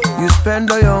club, you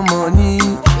spend all your money.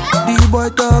 The boy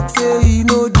talk say he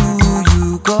no do,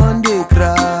 you con dey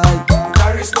cry. You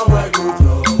carry small boy go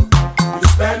club, you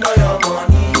spend all your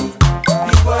money.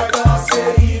 The boy talk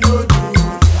say he no do,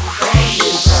 you con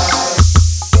dey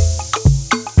cry.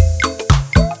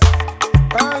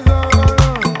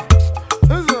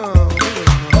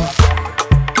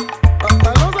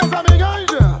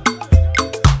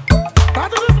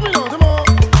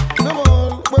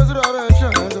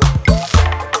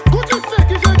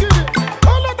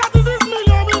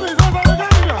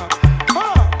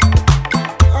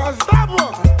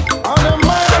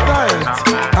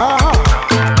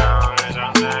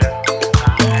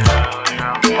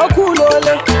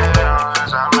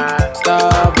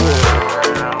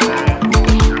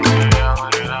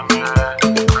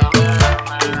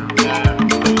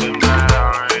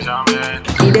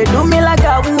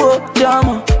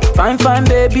 Fine,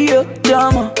 baby, oh,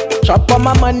 drama. Chop on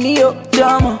my money, oh,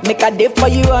 drama. Make a day for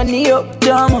you, honey, oh,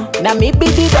 drama. Now me be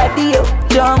the daddy, oh,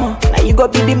 drama. Now you go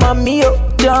be the mommy, oh,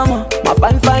 drama. My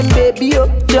fine, baby, oh,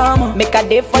 drama. Make a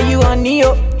day for you, honey,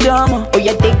 oh, drama. Oh,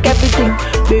 yeah, take everything,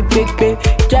 big,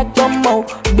 Jack on mo,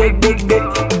 big,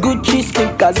 Gucci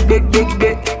sneakers, big,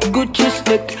 Gucci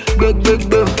sneak, big,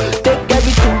 take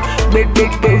everything,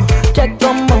 big, Jack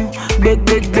on mo, big,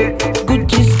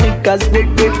 Gucci sneakers, big,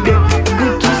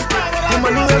 Gucci. The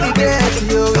money where we get,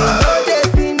 yo, we know they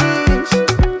finish.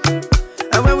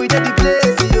 And when we get the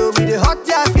place, yo, we the hot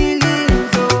ya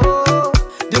feelings, oh.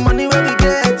 The money where we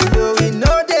get, yo, we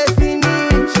know they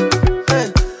finish.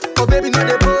 Hey. Oh baby, no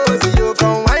they pose, yo,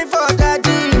 come wine for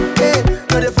daddy. Hey.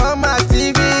 No they farm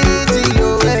activity,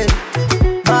 yo, hey.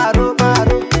 Maro,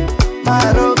 baby.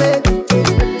 Maro, baby.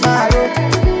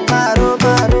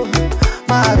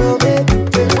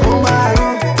 Oh,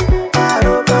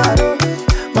 Maro,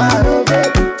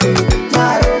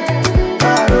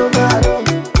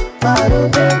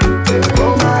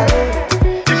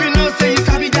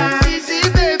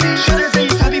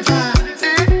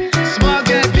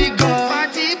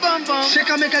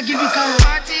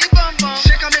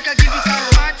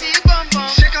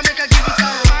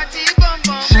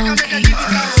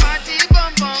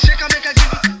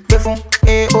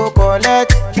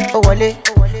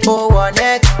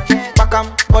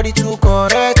 body too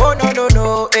correct. Oh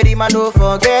no, Eddie man no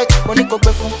forget. Money go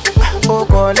be fun, oh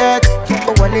collect,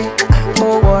 oh wale,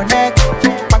 oh one neck.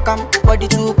 Wakam, body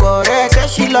too correct. Say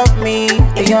she love me,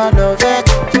 and you love it.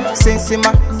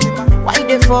 Sensima, why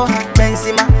they for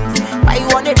Benzema? Why you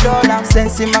want $1?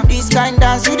 Sensima, this kind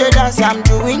dance, you the dance. I'm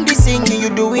doing the singing, you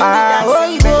doing the dance.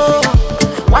 Oh,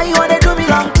 why you wanna do me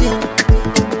long thing?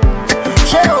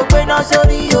 She open up,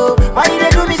 sorry, yo. Why you they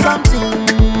do me something?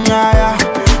 Yeah.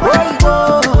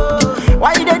 Oh,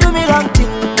 why you they do me long thing?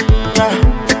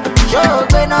 She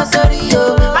open up, sorry,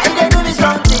 yo. Why you they do me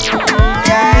something?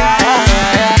 Yeah.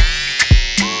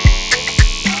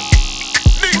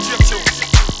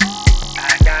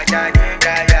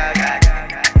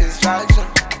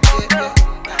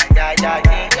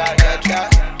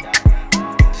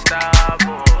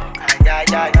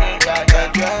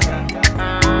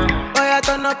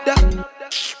 Turn up the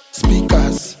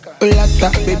speakers,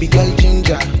 Olata, baby girl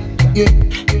ginger, yeah.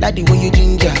 Daddy when you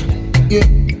ginger, yeah.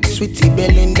 Sweetie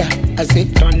Belinda, I say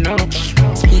turn up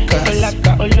speakers,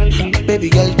 Olata, baby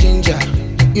girl ginger,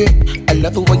 yeah. I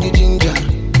love it when you ginger,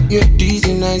 yeah.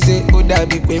 Dizzy nice, say oh that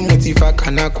be when motiva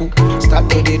kanaku. Start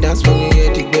to the dance when you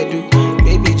hear the bedu.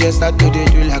 Baby just start to the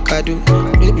do like I do.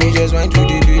 Baby just want to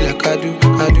do like I do.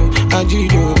 I do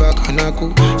over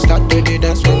kanaku. Start to the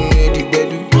dance when you hear the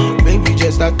bedu. Baby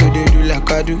just start to do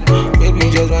like I do. Baby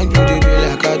just want you to do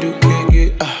like I do.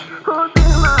 Yeah.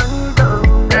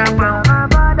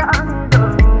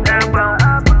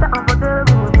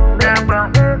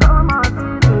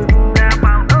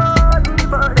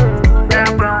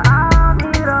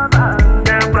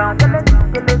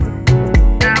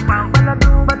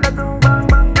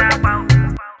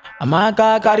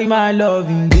 Maka carry my love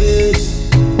in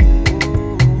this.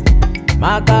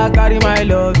 Maka carry my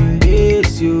love in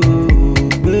this, yo.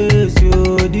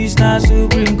 This na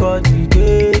Supreme Court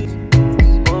today.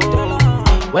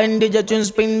 When did your tune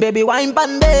spin, baby, wine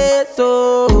pan this,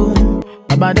 so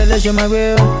Abadele show my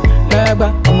way,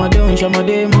 legba, I'ma do show my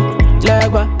demo,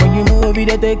 legba. When you move,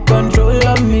 they take control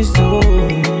of me, so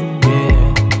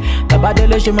yeah.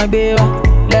 Abadele show my baby,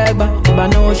 legba, I'ma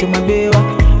know show my baby,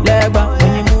 legba.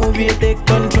 When you move, they take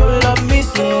control of me,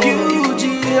 so UG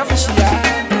official.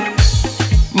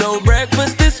 No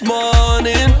breakfast this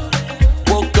morning.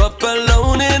 Woke up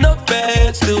alone in a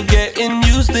bed. Still getting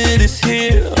used to this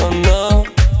here, oh no.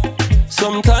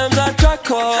 Sometimes I try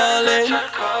calling.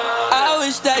 I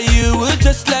wish that you would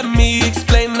just let me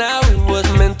explain how it was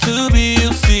meant to be,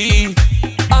 you see.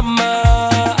 I'm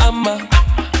a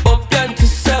open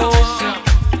self.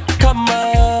 Come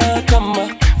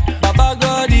on, Baba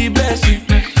God he bless you.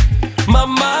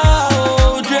 Mama,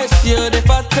 oh, dress you the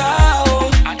fatal.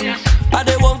 I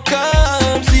they won't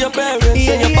come see your parents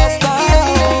and your pastor.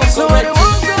 So I want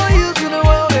to show you to the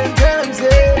world and tell them,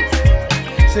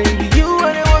 say be you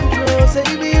what they want to, say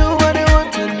be you what they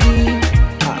want to me.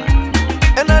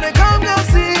 And now they come down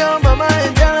see your mama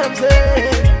and tell them,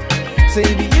 say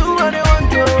be you what they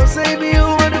want to, say be you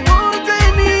what they want to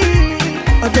me.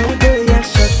 Oh, do ya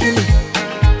shocking me,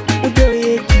 oh, do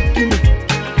ya kicking me,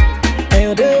 hey,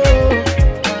 oh, do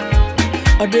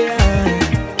ya.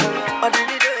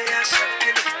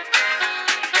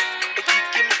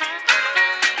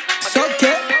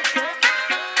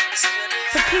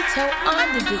 Pepito on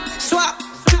the beat. Swap.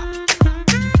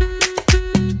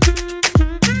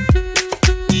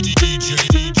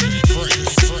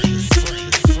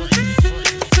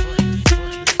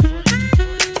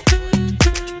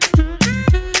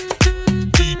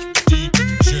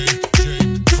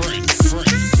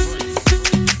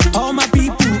 All my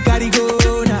people gotta go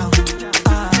now.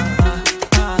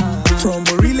 From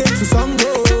Borile to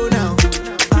Songo now.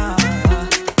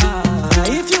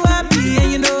 If you happy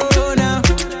and you know now.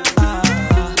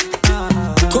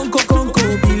 Conco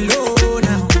below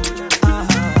now.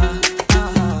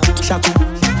 Shaku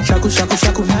now.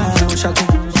 Shaku now. Shaku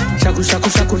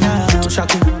now.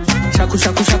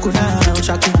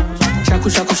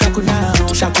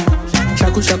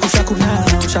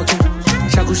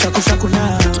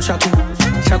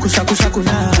 Shaku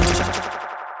now.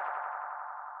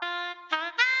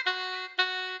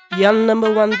 Your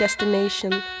 #1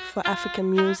 destination for African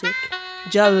music.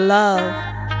 JOLLOVE.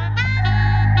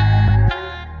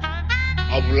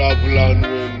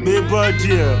 Big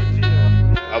budget.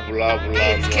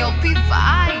 It's Kelpie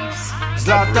Vibes.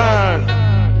 Zlatan.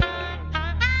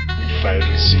 If I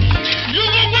receive.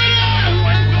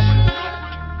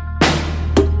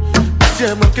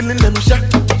 Yeah, I'm killing them shot.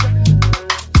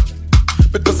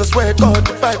 Because I swear God,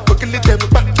 if I we're killing them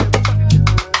back.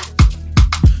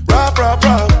 Rah,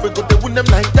 we go to win them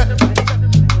like that.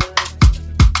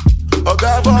 Oh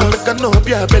God, make a no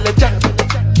be a belly jack.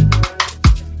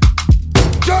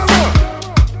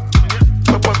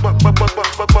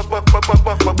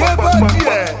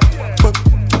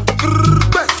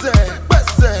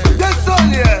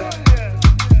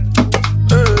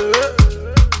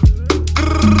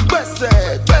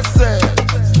 gbẹ́sẹ̀.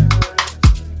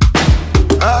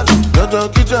 Àlù dandan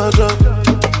kí dandan.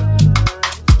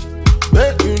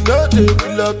 Make you know the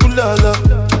kula.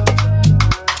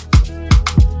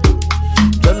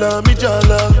 Jala mi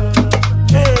jala.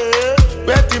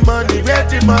 Where the money,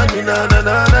 na.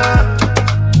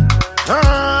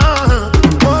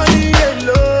 Money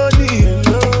alone.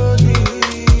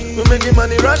 We making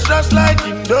money rush like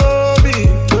Indomie.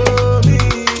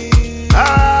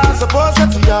 Suppose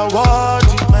that's your word,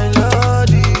 my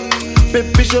lordy.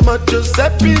 Baby, show my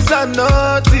Giuseppe's a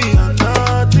naughty.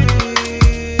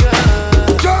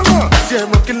 See,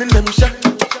 I'm killing them shot.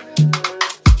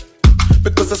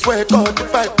 Because I swear God,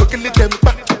 if I go killing them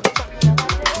back.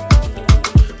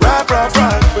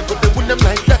 Right, we go to win them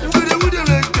like that.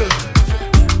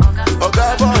 Oh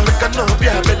God, boy, like I know, be a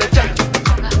belly jack.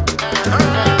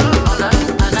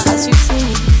 As you see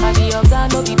me, I be your guy,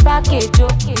 no be package,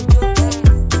 okay.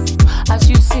 As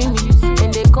you see me,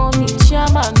 and they call me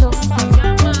Shaman, no.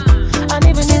 And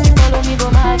even if you follow me, go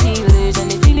my village, and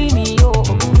they feeling me, oh.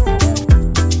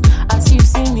 As you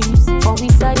see me, on we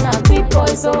side now, big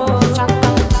boys, oh.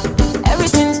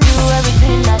 Everything's new,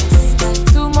 everything nice.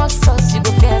 Too much sauce, you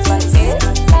go get spice.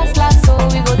 Last, so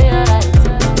we go there right.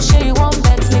 Show you one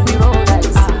bet, make me roll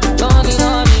dice. Don't it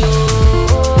on you,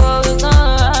 oh, it's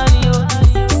on you.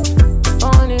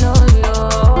 Don't it on you,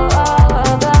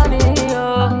 oh, got it,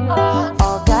 oh.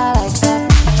 All guy like that,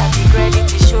 I be ready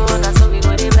to show, now so we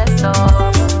go the best of.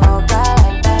 All guy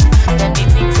like that, them the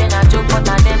things in a joke, but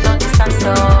now them don't stand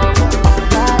up. All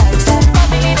guy like that,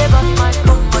 family they bust my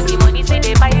phone, money say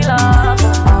they buy love.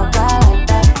 All guy like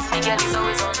that, the girl is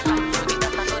always on time, so the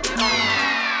data know the wrong.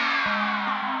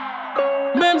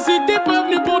 Même si t'es pas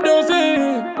venu pour danser,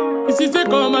 ici c'est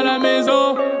comme à la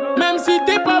maison. Même si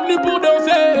t'es pas venu pour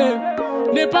danser,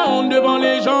 n'aie pas honte devant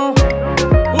les gens.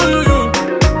 Ouyouyou,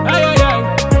 aïe aïe aïe,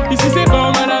 ici c'est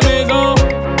comme à la maison.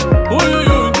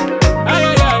 Ouyouyou, aïe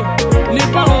aïe aïe,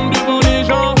 n'aie pas honte devant les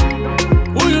gens.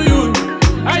 Ouyouyou,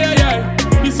 aïe aïe aïe,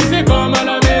 ici c'est comme à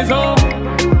la maison.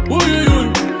 Ouyouyou,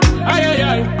 aïe aïe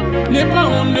aïe, n'aie pas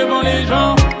honte devant les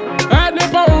gens. Ah, n'aie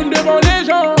pas honte devant les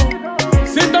gens.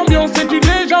 Cette ambiance c'est une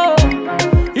légende.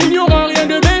 Il n'y aura rien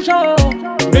de méchant.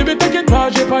 Bébé t'inquiète pas,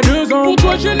 j'ai pas 2 ans. Pour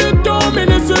toi j'ai le temps, mais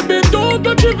laisse ce béton.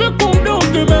 Toi tu veux qu'on danse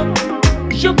demain.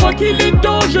 Je crois qu'il est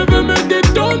temps, je veux me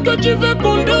détendre. Toi tu veux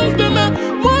qu'on danse demain.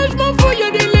 Moi je m'en fous,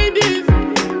 y'a des ladies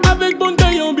avec bonne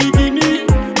taille en bikini.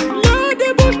 La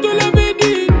débauche te l'avais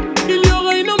dit. Il y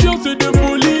aura une ambiance de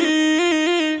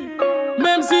folie.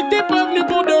 Même si t'es pas venu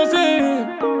pour danser,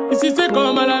 ici c'est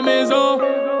comme à la maison.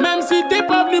 Même si t'es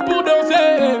pas venu pour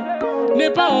danser,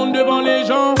 n'aie pas honte devant les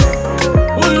gens.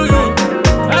 Ouyouyou,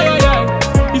 aïe aïe aïe,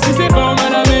 ici c'est comme à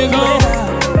la maison.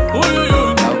 Ouyouyou,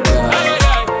 aïe aïe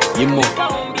aïe.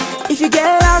 If you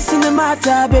get lost in the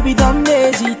matter, baby, don't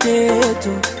hesitate.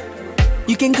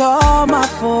 You can call my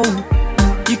phone.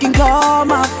 You can call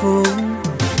my phone.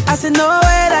 I said no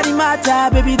way that it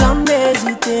matter, baby, don't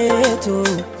hesitate.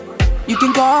 You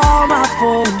can call my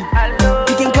phone.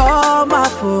 You can call my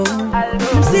phone.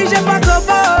 Même si j'ai pas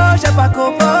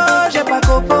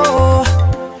copo.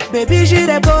 Baby,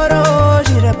 j'irai boro.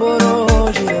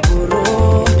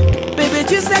 Baby,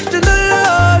 tu sais que je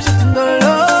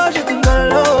t'indolo.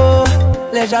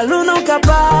 Les jaloux n'ont qu'à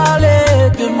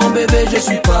parler de mon bébé, je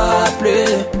suis pas appelé.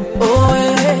 Oh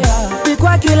yeah. Mais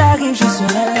quoi qu'il arrive, je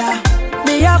serai là.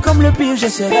 Meilleur comme le pire, je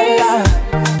serai là.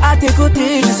 À tes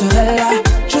côtés, je serai là.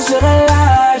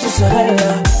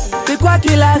 Mais quoi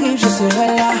qu'il arrive, je serai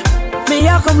là.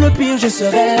 Meilleur comme le pire, je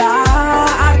serai là.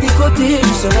 À tes côtés,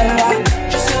 je serai là.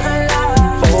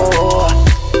 Oh.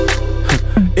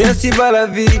 Et ainsi va la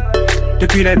vie,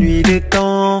 depuis la nuit des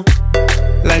temps.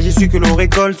 Là j'ai su que l'on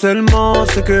récolte seulement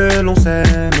ce que l'on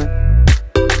sème.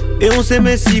 Et on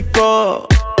s'aimait si fort,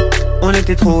 on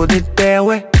était trop déter,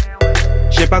 ouais.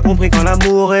 J'ai pas compris quand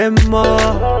l'amour est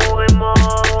mort.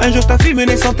 Un jour ta fille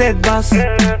menait sans tête basse.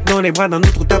 Dans les bras d'un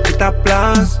autre t'as pris ta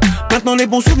place. Maintenant les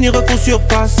bons souvenirs refont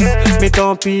surface. Mais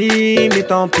tant pis.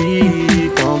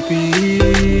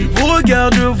 Vos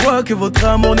regards, je vois que votre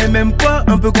amour n'est même pas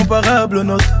un peu comparable au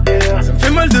nôtre. Ça me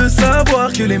fait mal de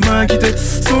savoir que les mains qui te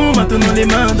sont maintenant les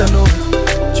mains d'un autre.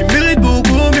 Tu mérites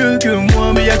beaucoup mieux que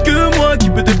moi, mais y'a que moi qui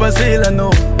peux te passer la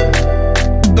norme.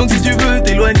 Donc si tu veux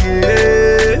t'éloigner,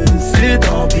 c'est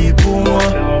tant pis pour moi.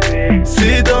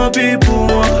 C'est tant pis pour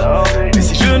moi. Mais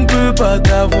si je ne peux pas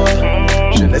t'avoir,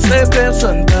 je ne laisserai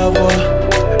personne t'avoir.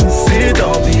 C'est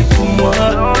tant pis pour moi.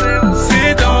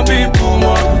 C'est tant pis pour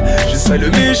moi. Je serai le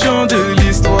méchant de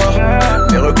l'histoire.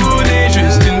 Mais reconnais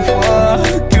juste une fois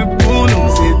que pour nous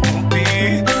c'est tant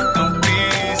pis. Tant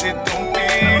pis, c'est tant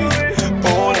pis.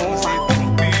 Pour nous c'est tant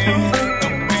pis.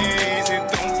 Tant pis,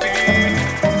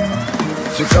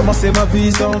 commencé ma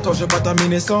vie sans toi, je vais pas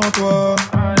terminer sans toi.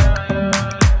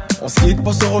 On se quitte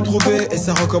pour se retrouver et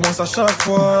ça recommence à chaque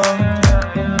fois.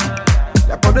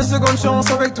 Y'a pas de seconde chance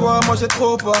avec toi, moi j'ai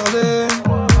trop parlé.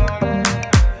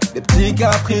 Des petits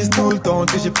caprices tout le temps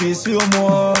que j'ai pris sur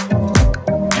moi.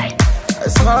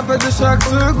 Elle se rappelle de chaque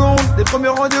seconde, des premiers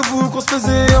rendez-vous qu'on se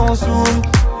faisait en zoom.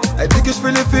 Elle dit que je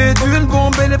fais l'effet d'une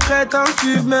bombe, elle est prête à me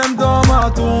suivre même dans ma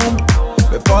tombe.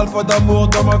 Mais parle pas d'amour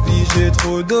dans ma vie, j'ai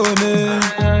trop donné.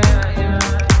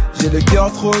 J'ai le cœur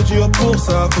trop dur pour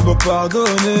ça, faut me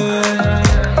pardonner.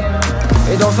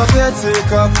 Et dans sa tête c'est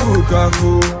cafou,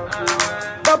 cafou.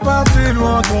 Papa plus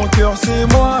loin, ton cœur c'est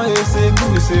moi et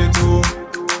c'est tout.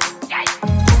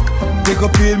 Tes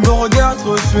copines me regardent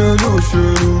trop chelou,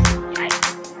 chelou.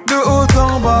 De haut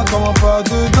en bas, comme un pas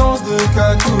de danse de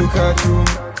catou, catou.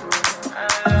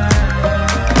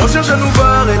 On cherche à nous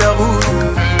barrer la route.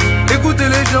 Écouter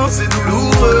les gens c'est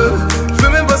douloureux. Je veux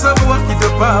même pas savoir qui te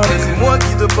parle. C'est moi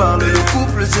qui te parle, le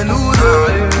couple c'est nous deux.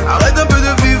 Arrête un peu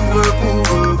de vivre pour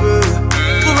eux.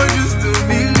 Trouve un juste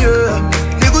milieu.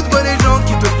 N'écoute pas les gens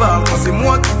qui te parlent. Quand c'est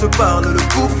moi qui te parle, le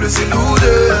couple c'est nous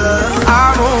deux.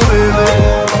 Ah mon bébé,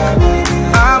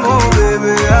 ah mon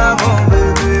bébé, ah mon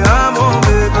bébé, ah mon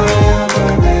bébé,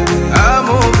 ah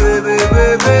mon bébé,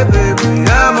 bébé, bébé,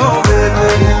 ah mon bébé.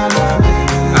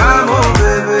 Ah mon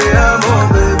bébé, ah mon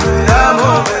bébé, ah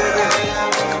mon bébé,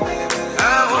 ah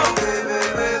mon bébé.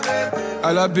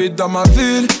 Elle habite dans ma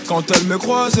ville, quand elle me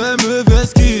croise, elle me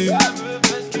vesquille.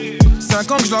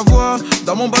 5 ans que je la vois,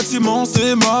 dans mon bâtiment,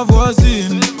 c'est ma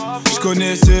voisine. Je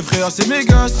connais ses frères, c'est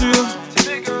méga sûr,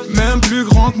 même plus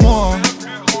grand que moi.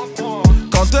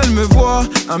 Quand elle me voit,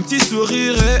 un petit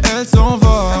sourire et elle s'en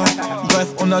va. Bref,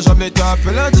 on n'a jamais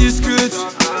tapé la discute,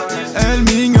 elle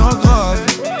m'ignore grave.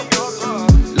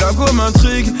 La go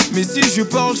m'intrigue, mais si je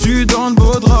parle, je suis dans le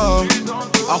beau drap.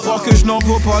 À croire que je n'en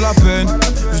vaux pas la peine.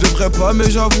 Je devrais pas, mais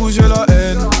j'avoue, j'ai la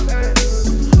haine.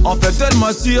 En fait, elle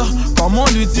m'attire, comment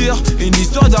lui dire? Une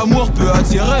histoire d'amour peut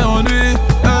attirer en lui.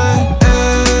 Hey,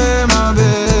 hey, ma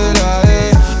belle,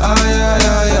 hey, aïe, aïe,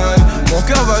 aïe, aïe. Mon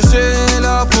cœur va chez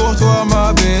là pour toi,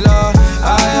 ma belle, aïe,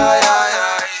 aïe, aïe, aïe.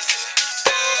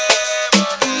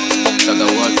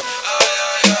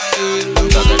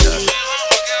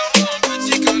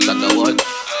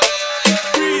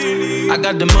 I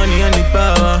got the money and the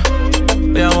power.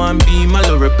 Yeah, I wanna be my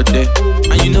little rapper there.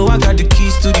 And you know I got the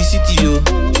keys to the city, yo.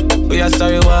 Oh yeah,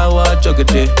 sorry, why, juggle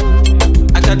there.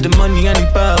 I got the money and the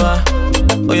power.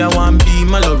 Oh yeah, I wanna be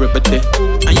my little rapper there.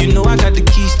 And you know I got the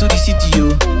keys to the city,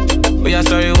 yo. Oh yeah,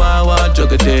 sorry, why,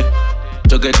 juggle there.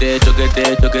 Juggle there, juggle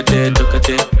there, juggle there, juggle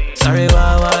there. Sorry,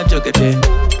 why, juggle there.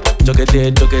 Juggle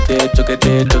there, juggle there, juggle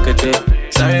there, juggle there.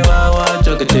 Sorry, why,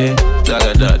 juggle there.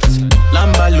 Juggle that.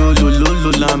 Lamba, lo,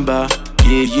 lamba.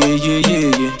 Yeah, yeah, yeah,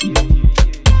 yeah,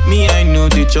 yeah. Me, I know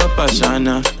the chopper,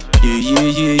 Shana. Yeah, yeah,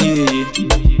 yeah, yeah, yeah.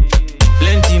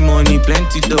 Plenty money,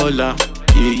 plenty dollar.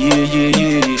 Yeah, yeah, yeah,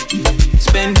 yeah, yeah.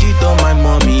 Spend it on my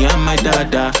mommy and my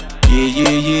dada. Yeah, yeah,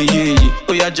 yeah, yeah, yeah.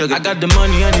 Oh yeah, juggle. I got the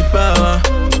money and the power.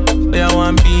 Oh yeah, I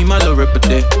wanna be my little rapper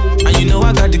there. And you know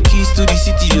I got the keys to the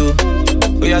city, yo.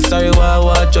 Oh yeah, sorry,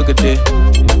 why, juggle there.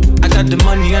 I got the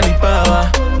money and the power.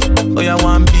 Oh yeah, I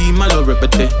wanna be my little rapper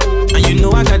there. And you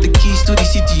know I got the keys to the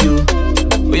city, yo.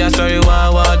 Oh yeah, sorry,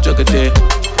 why, juggle there.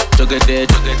 Juggle there,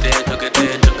 juggle there, juggle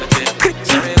there, juggle there.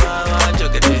 Sorry, why,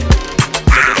 juggle there.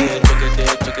 Juggle there, juggle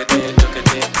there, juggle there, juggle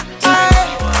there. Sorry,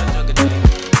 why, juggle there.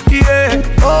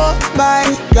 Yeah, oh my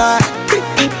God,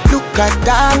 look at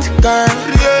that girl.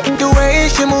 The way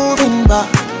she moving back,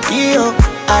 yo,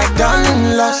 I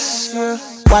done lost.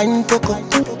 Wine poco,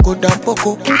 go down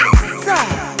poco.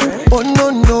 Oh no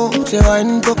no, say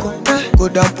wine poco, go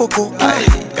down poco.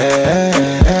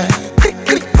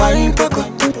 Wine poco,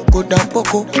 go down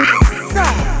poco.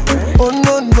 Oh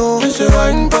no no, say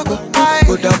wine poco,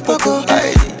 go down poco.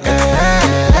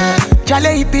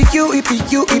 Charlie, it be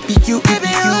you,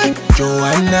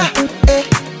 Joanna.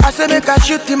 I say make a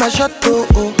shoot in my shot,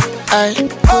 oh, I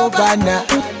go banana.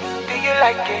 Do you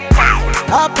like it?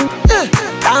 Up,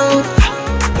 down,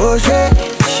 oh shit,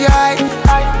 shy.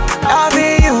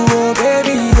 Loving you, oh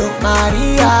baby, oh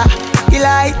Maria,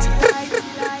 delight.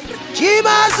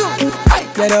 Chimazu,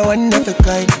 you're the one of a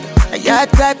kind. Your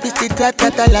type is the type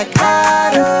that I like.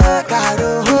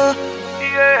 Caro,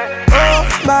 oh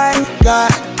my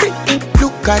God,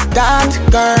 look at that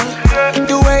girl.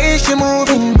 The way she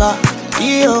moving back,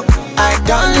 yo, I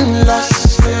done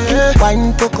lost.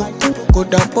 Wine poco, go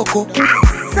down poco.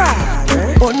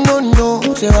 Oh no no,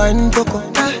 say wine poco,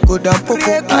 go down poco.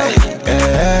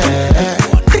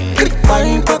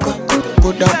 Wine poco,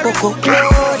 go down poco.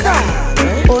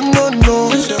 Oh no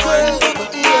no, say wine poco,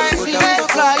 go down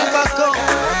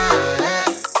poco.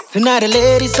 Tonight the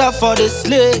ladies are for the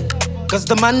slay, cause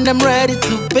the man them ready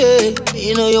to pay.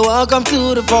 You know you're welcome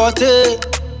to the party.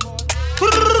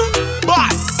 Bye.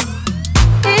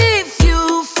 If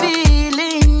you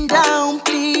feeling down,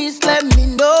 please let me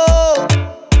know.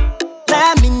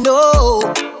 Let me know.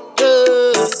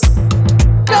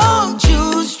 Don't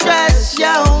you stress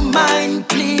your mind,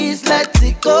 please let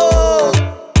it go.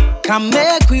 Come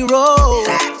make we roll.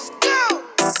 Let's go.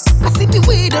 I see the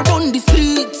way they run the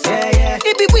streets.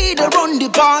 It be we that run the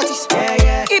parties.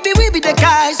 It be we be the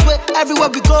guys where everywhere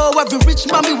we go, every rich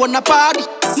man we wanna party.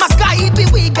 My guy, it be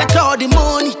we get all the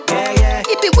money.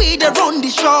 It be we that run the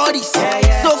shorties.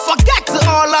 So forget to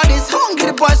all of these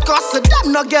hungry boys, cause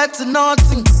them not get to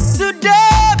nothing.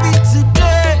 Today be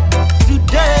today,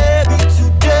 today be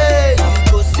today.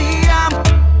 You go see I'm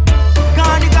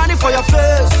Gani for your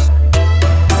face.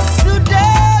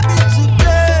 Today be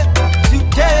today,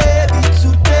 today be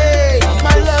today.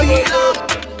 My love,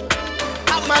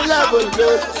 my level,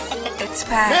 it's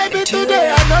bad. Maybe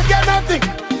today I don't get nothing,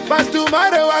 but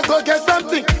tomorrow I go get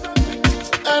something.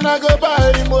 And I go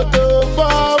buy the motor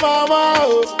for mama.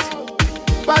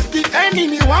 But the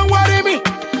enemy won't worry me.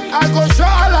 I go show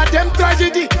all of them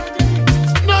tragedy.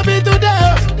 No be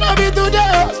today,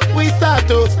 we start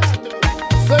to.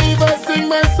 So if I sing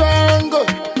my song,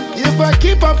 if I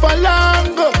keep up for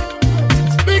long,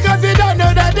 because you don't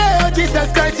know that day, oh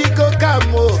Jesus Christ, he go come.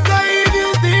 So if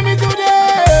you see me today,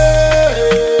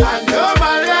 I know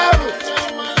my love,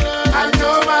 I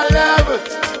know my love,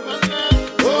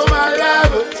 oh my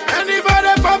love.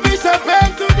 Anybody for me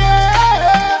champagne today,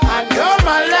 I know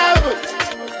my love,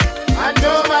 I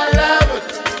know my love,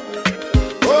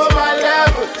 oh my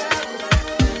love.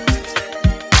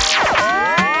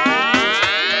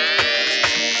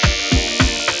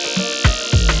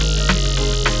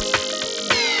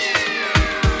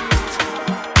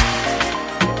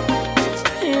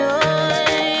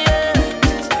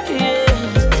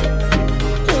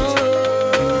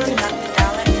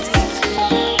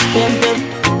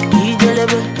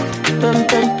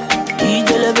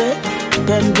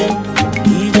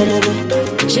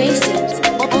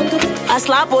 I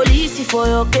slap police for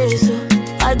your case.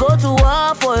 I go to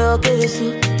war for your case.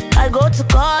 I go to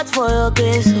court for your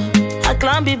case. I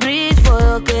climb the bridge for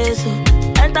your case.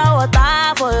 Enter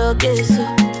water for your case.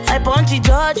 I punch the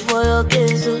judge for your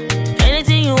case.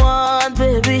 Anything you want,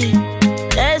 baby,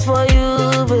 that's for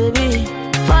you, baby.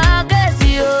 For your case,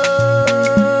 yo.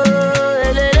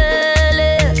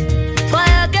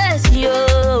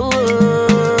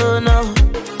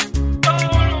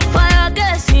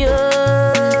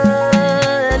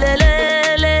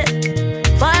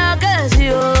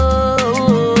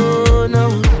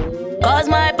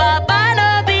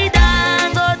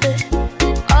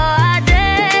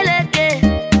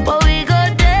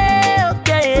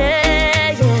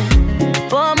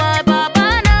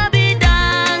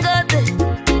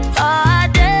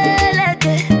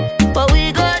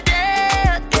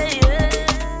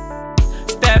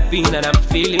 And I'm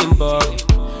feeling bug,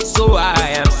 so I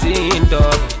am seeing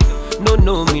dog.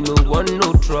 No, me no want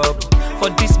no trouble. For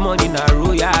this morning I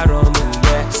roll ya rum,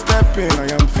 yeah. Stepping, I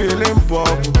am feeling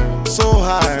bubble. So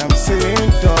high, I'm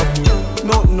seeing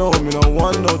double. No, me no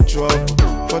want no trouble.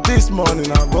 For this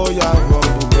morning I roll ya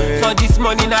rumble, babe. For this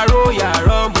morning I roll ya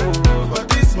rumble. For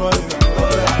this morning I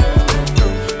roll ya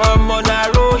rumble. I'm on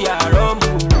a roll ya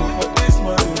rumble. For this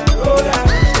morning I roll ya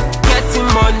rumble. Getting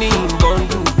money in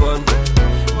bundle.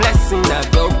 Blessing I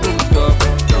double.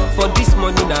 For this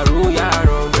morning I roll ya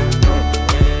rumble.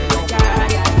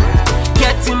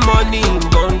 Getting money in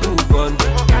bundle.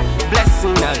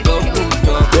 Blessing I double.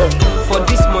 For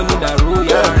this morning I roll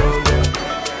ya rumble.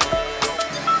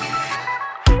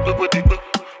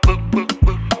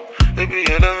 Baby,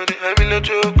 you know that I'm in a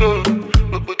choco.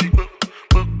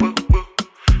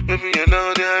 Baby, you know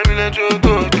that I'm in a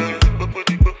choco.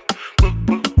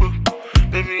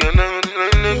 Baby, you know that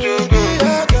I'm in a choco.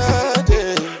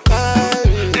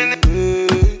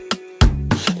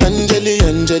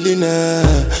 Angelina,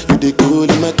 you the cool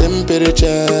in my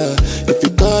temperature. If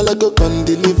you call, I go come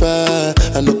deliver.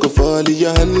 I no go fall in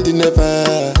your hand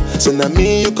never. So now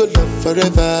me you could love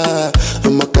forever.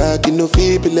 I'm a cocky no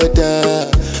feeble letter.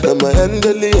 I'm a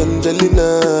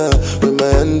Angelina, with my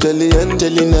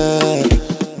Angelina.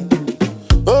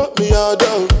 Oh me all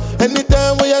down.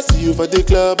 Anytime when I see you for the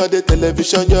club or the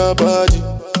television, your body.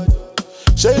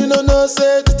 Sure you know no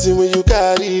safety when you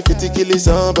carry 50 kill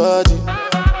somebody.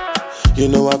 You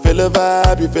know I feel a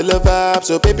vibe, you feel a vibe,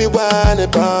 so baby whine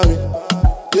about me.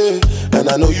 Yeah, and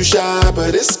I know you shy,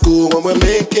 but it's cool when we're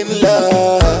making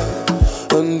love.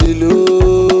 On the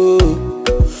low,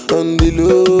 on the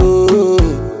low,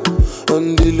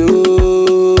 on the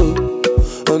low.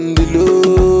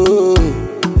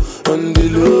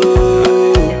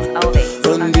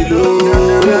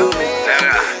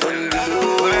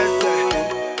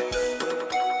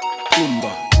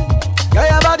 Kumba. Yeah,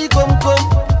 your body come.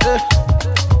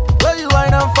 Where you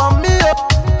wind up for me, oh.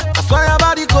 I swear your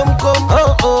body come.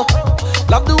 Oh.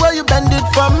 Love the way you bend it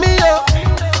for me, oh.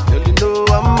 Girl, you know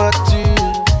I'm at you.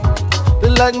 You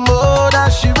like more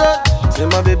than she wrote. Say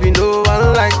my baby, no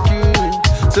one like you.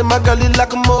 Say my girl, you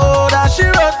like more than she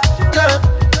wrote. Yeah.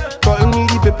 Call me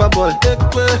the paper boy.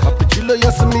 Happy chilo, you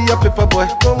see me a paper boy.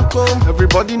 Come.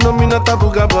 Everybody know me not a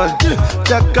booger boy.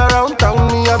 Jack around town,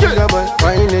 me a bigger boy.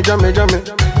 Why you jammy?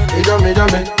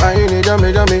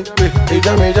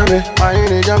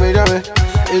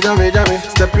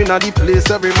 Stepping at the place,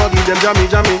 everybody them jammy.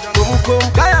 Come.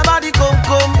 Got your body come.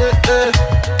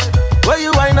 Where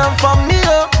you wind up for me,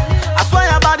 oh. I swear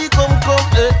your body come.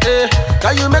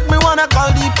 Can you make me wanna call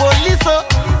the police, oh.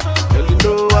 Girl, you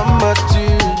know I'm at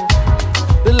you.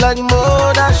 You like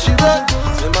more than she wrote.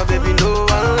 Say my baby, no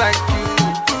one like you.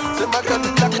 Say my girl,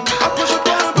 you like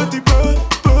Approche-toi un petit peu.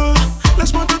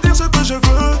 Laisse-moi te dire ce que je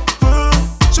veux.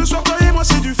 Ce soir, toi et moi,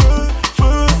 c'est du feu.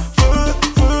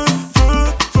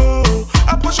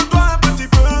 Approche-toi un petit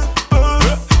peu.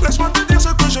 Laisse-moi te dire ce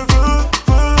que je veux.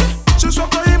 Ce soir,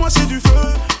 toi et moi, c'est du feu.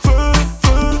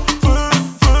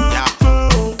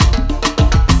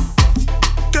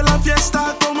 Que la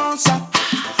fiesta commence.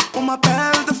 On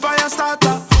m'appelle the fire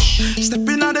starter.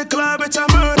 Stepping in the club, it's a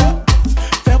murder.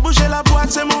 Faire bouger la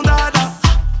boîte, c'est mon dada.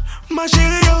 Ma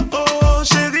chérie, oh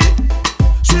chérie.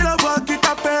 Suis la voix qui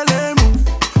t'appelle et move.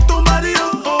 Ton body,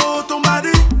 oh ton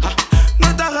body.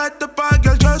 Ne t'arrête pas,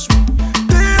 girl, just me.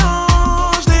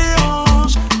 Déhanche.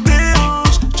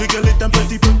 Tu gueules un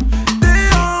petit peu.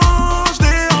 Déhanche.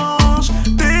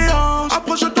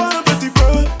 Approche-toi un petit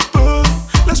peu.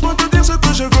 Laisse-moi te dire ce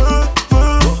que je veux.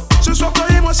 Ce soir, toi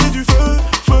et moi, c'est du feu.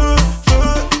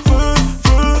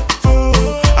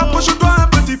 Approche-toi un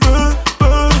petit peu.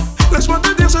 Laisse-moi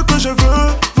te dire ce que je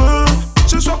veux.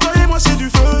 Ce soir, toi et moi, c'est du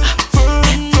feu.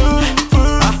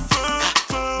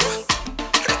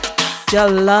 Your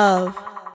love.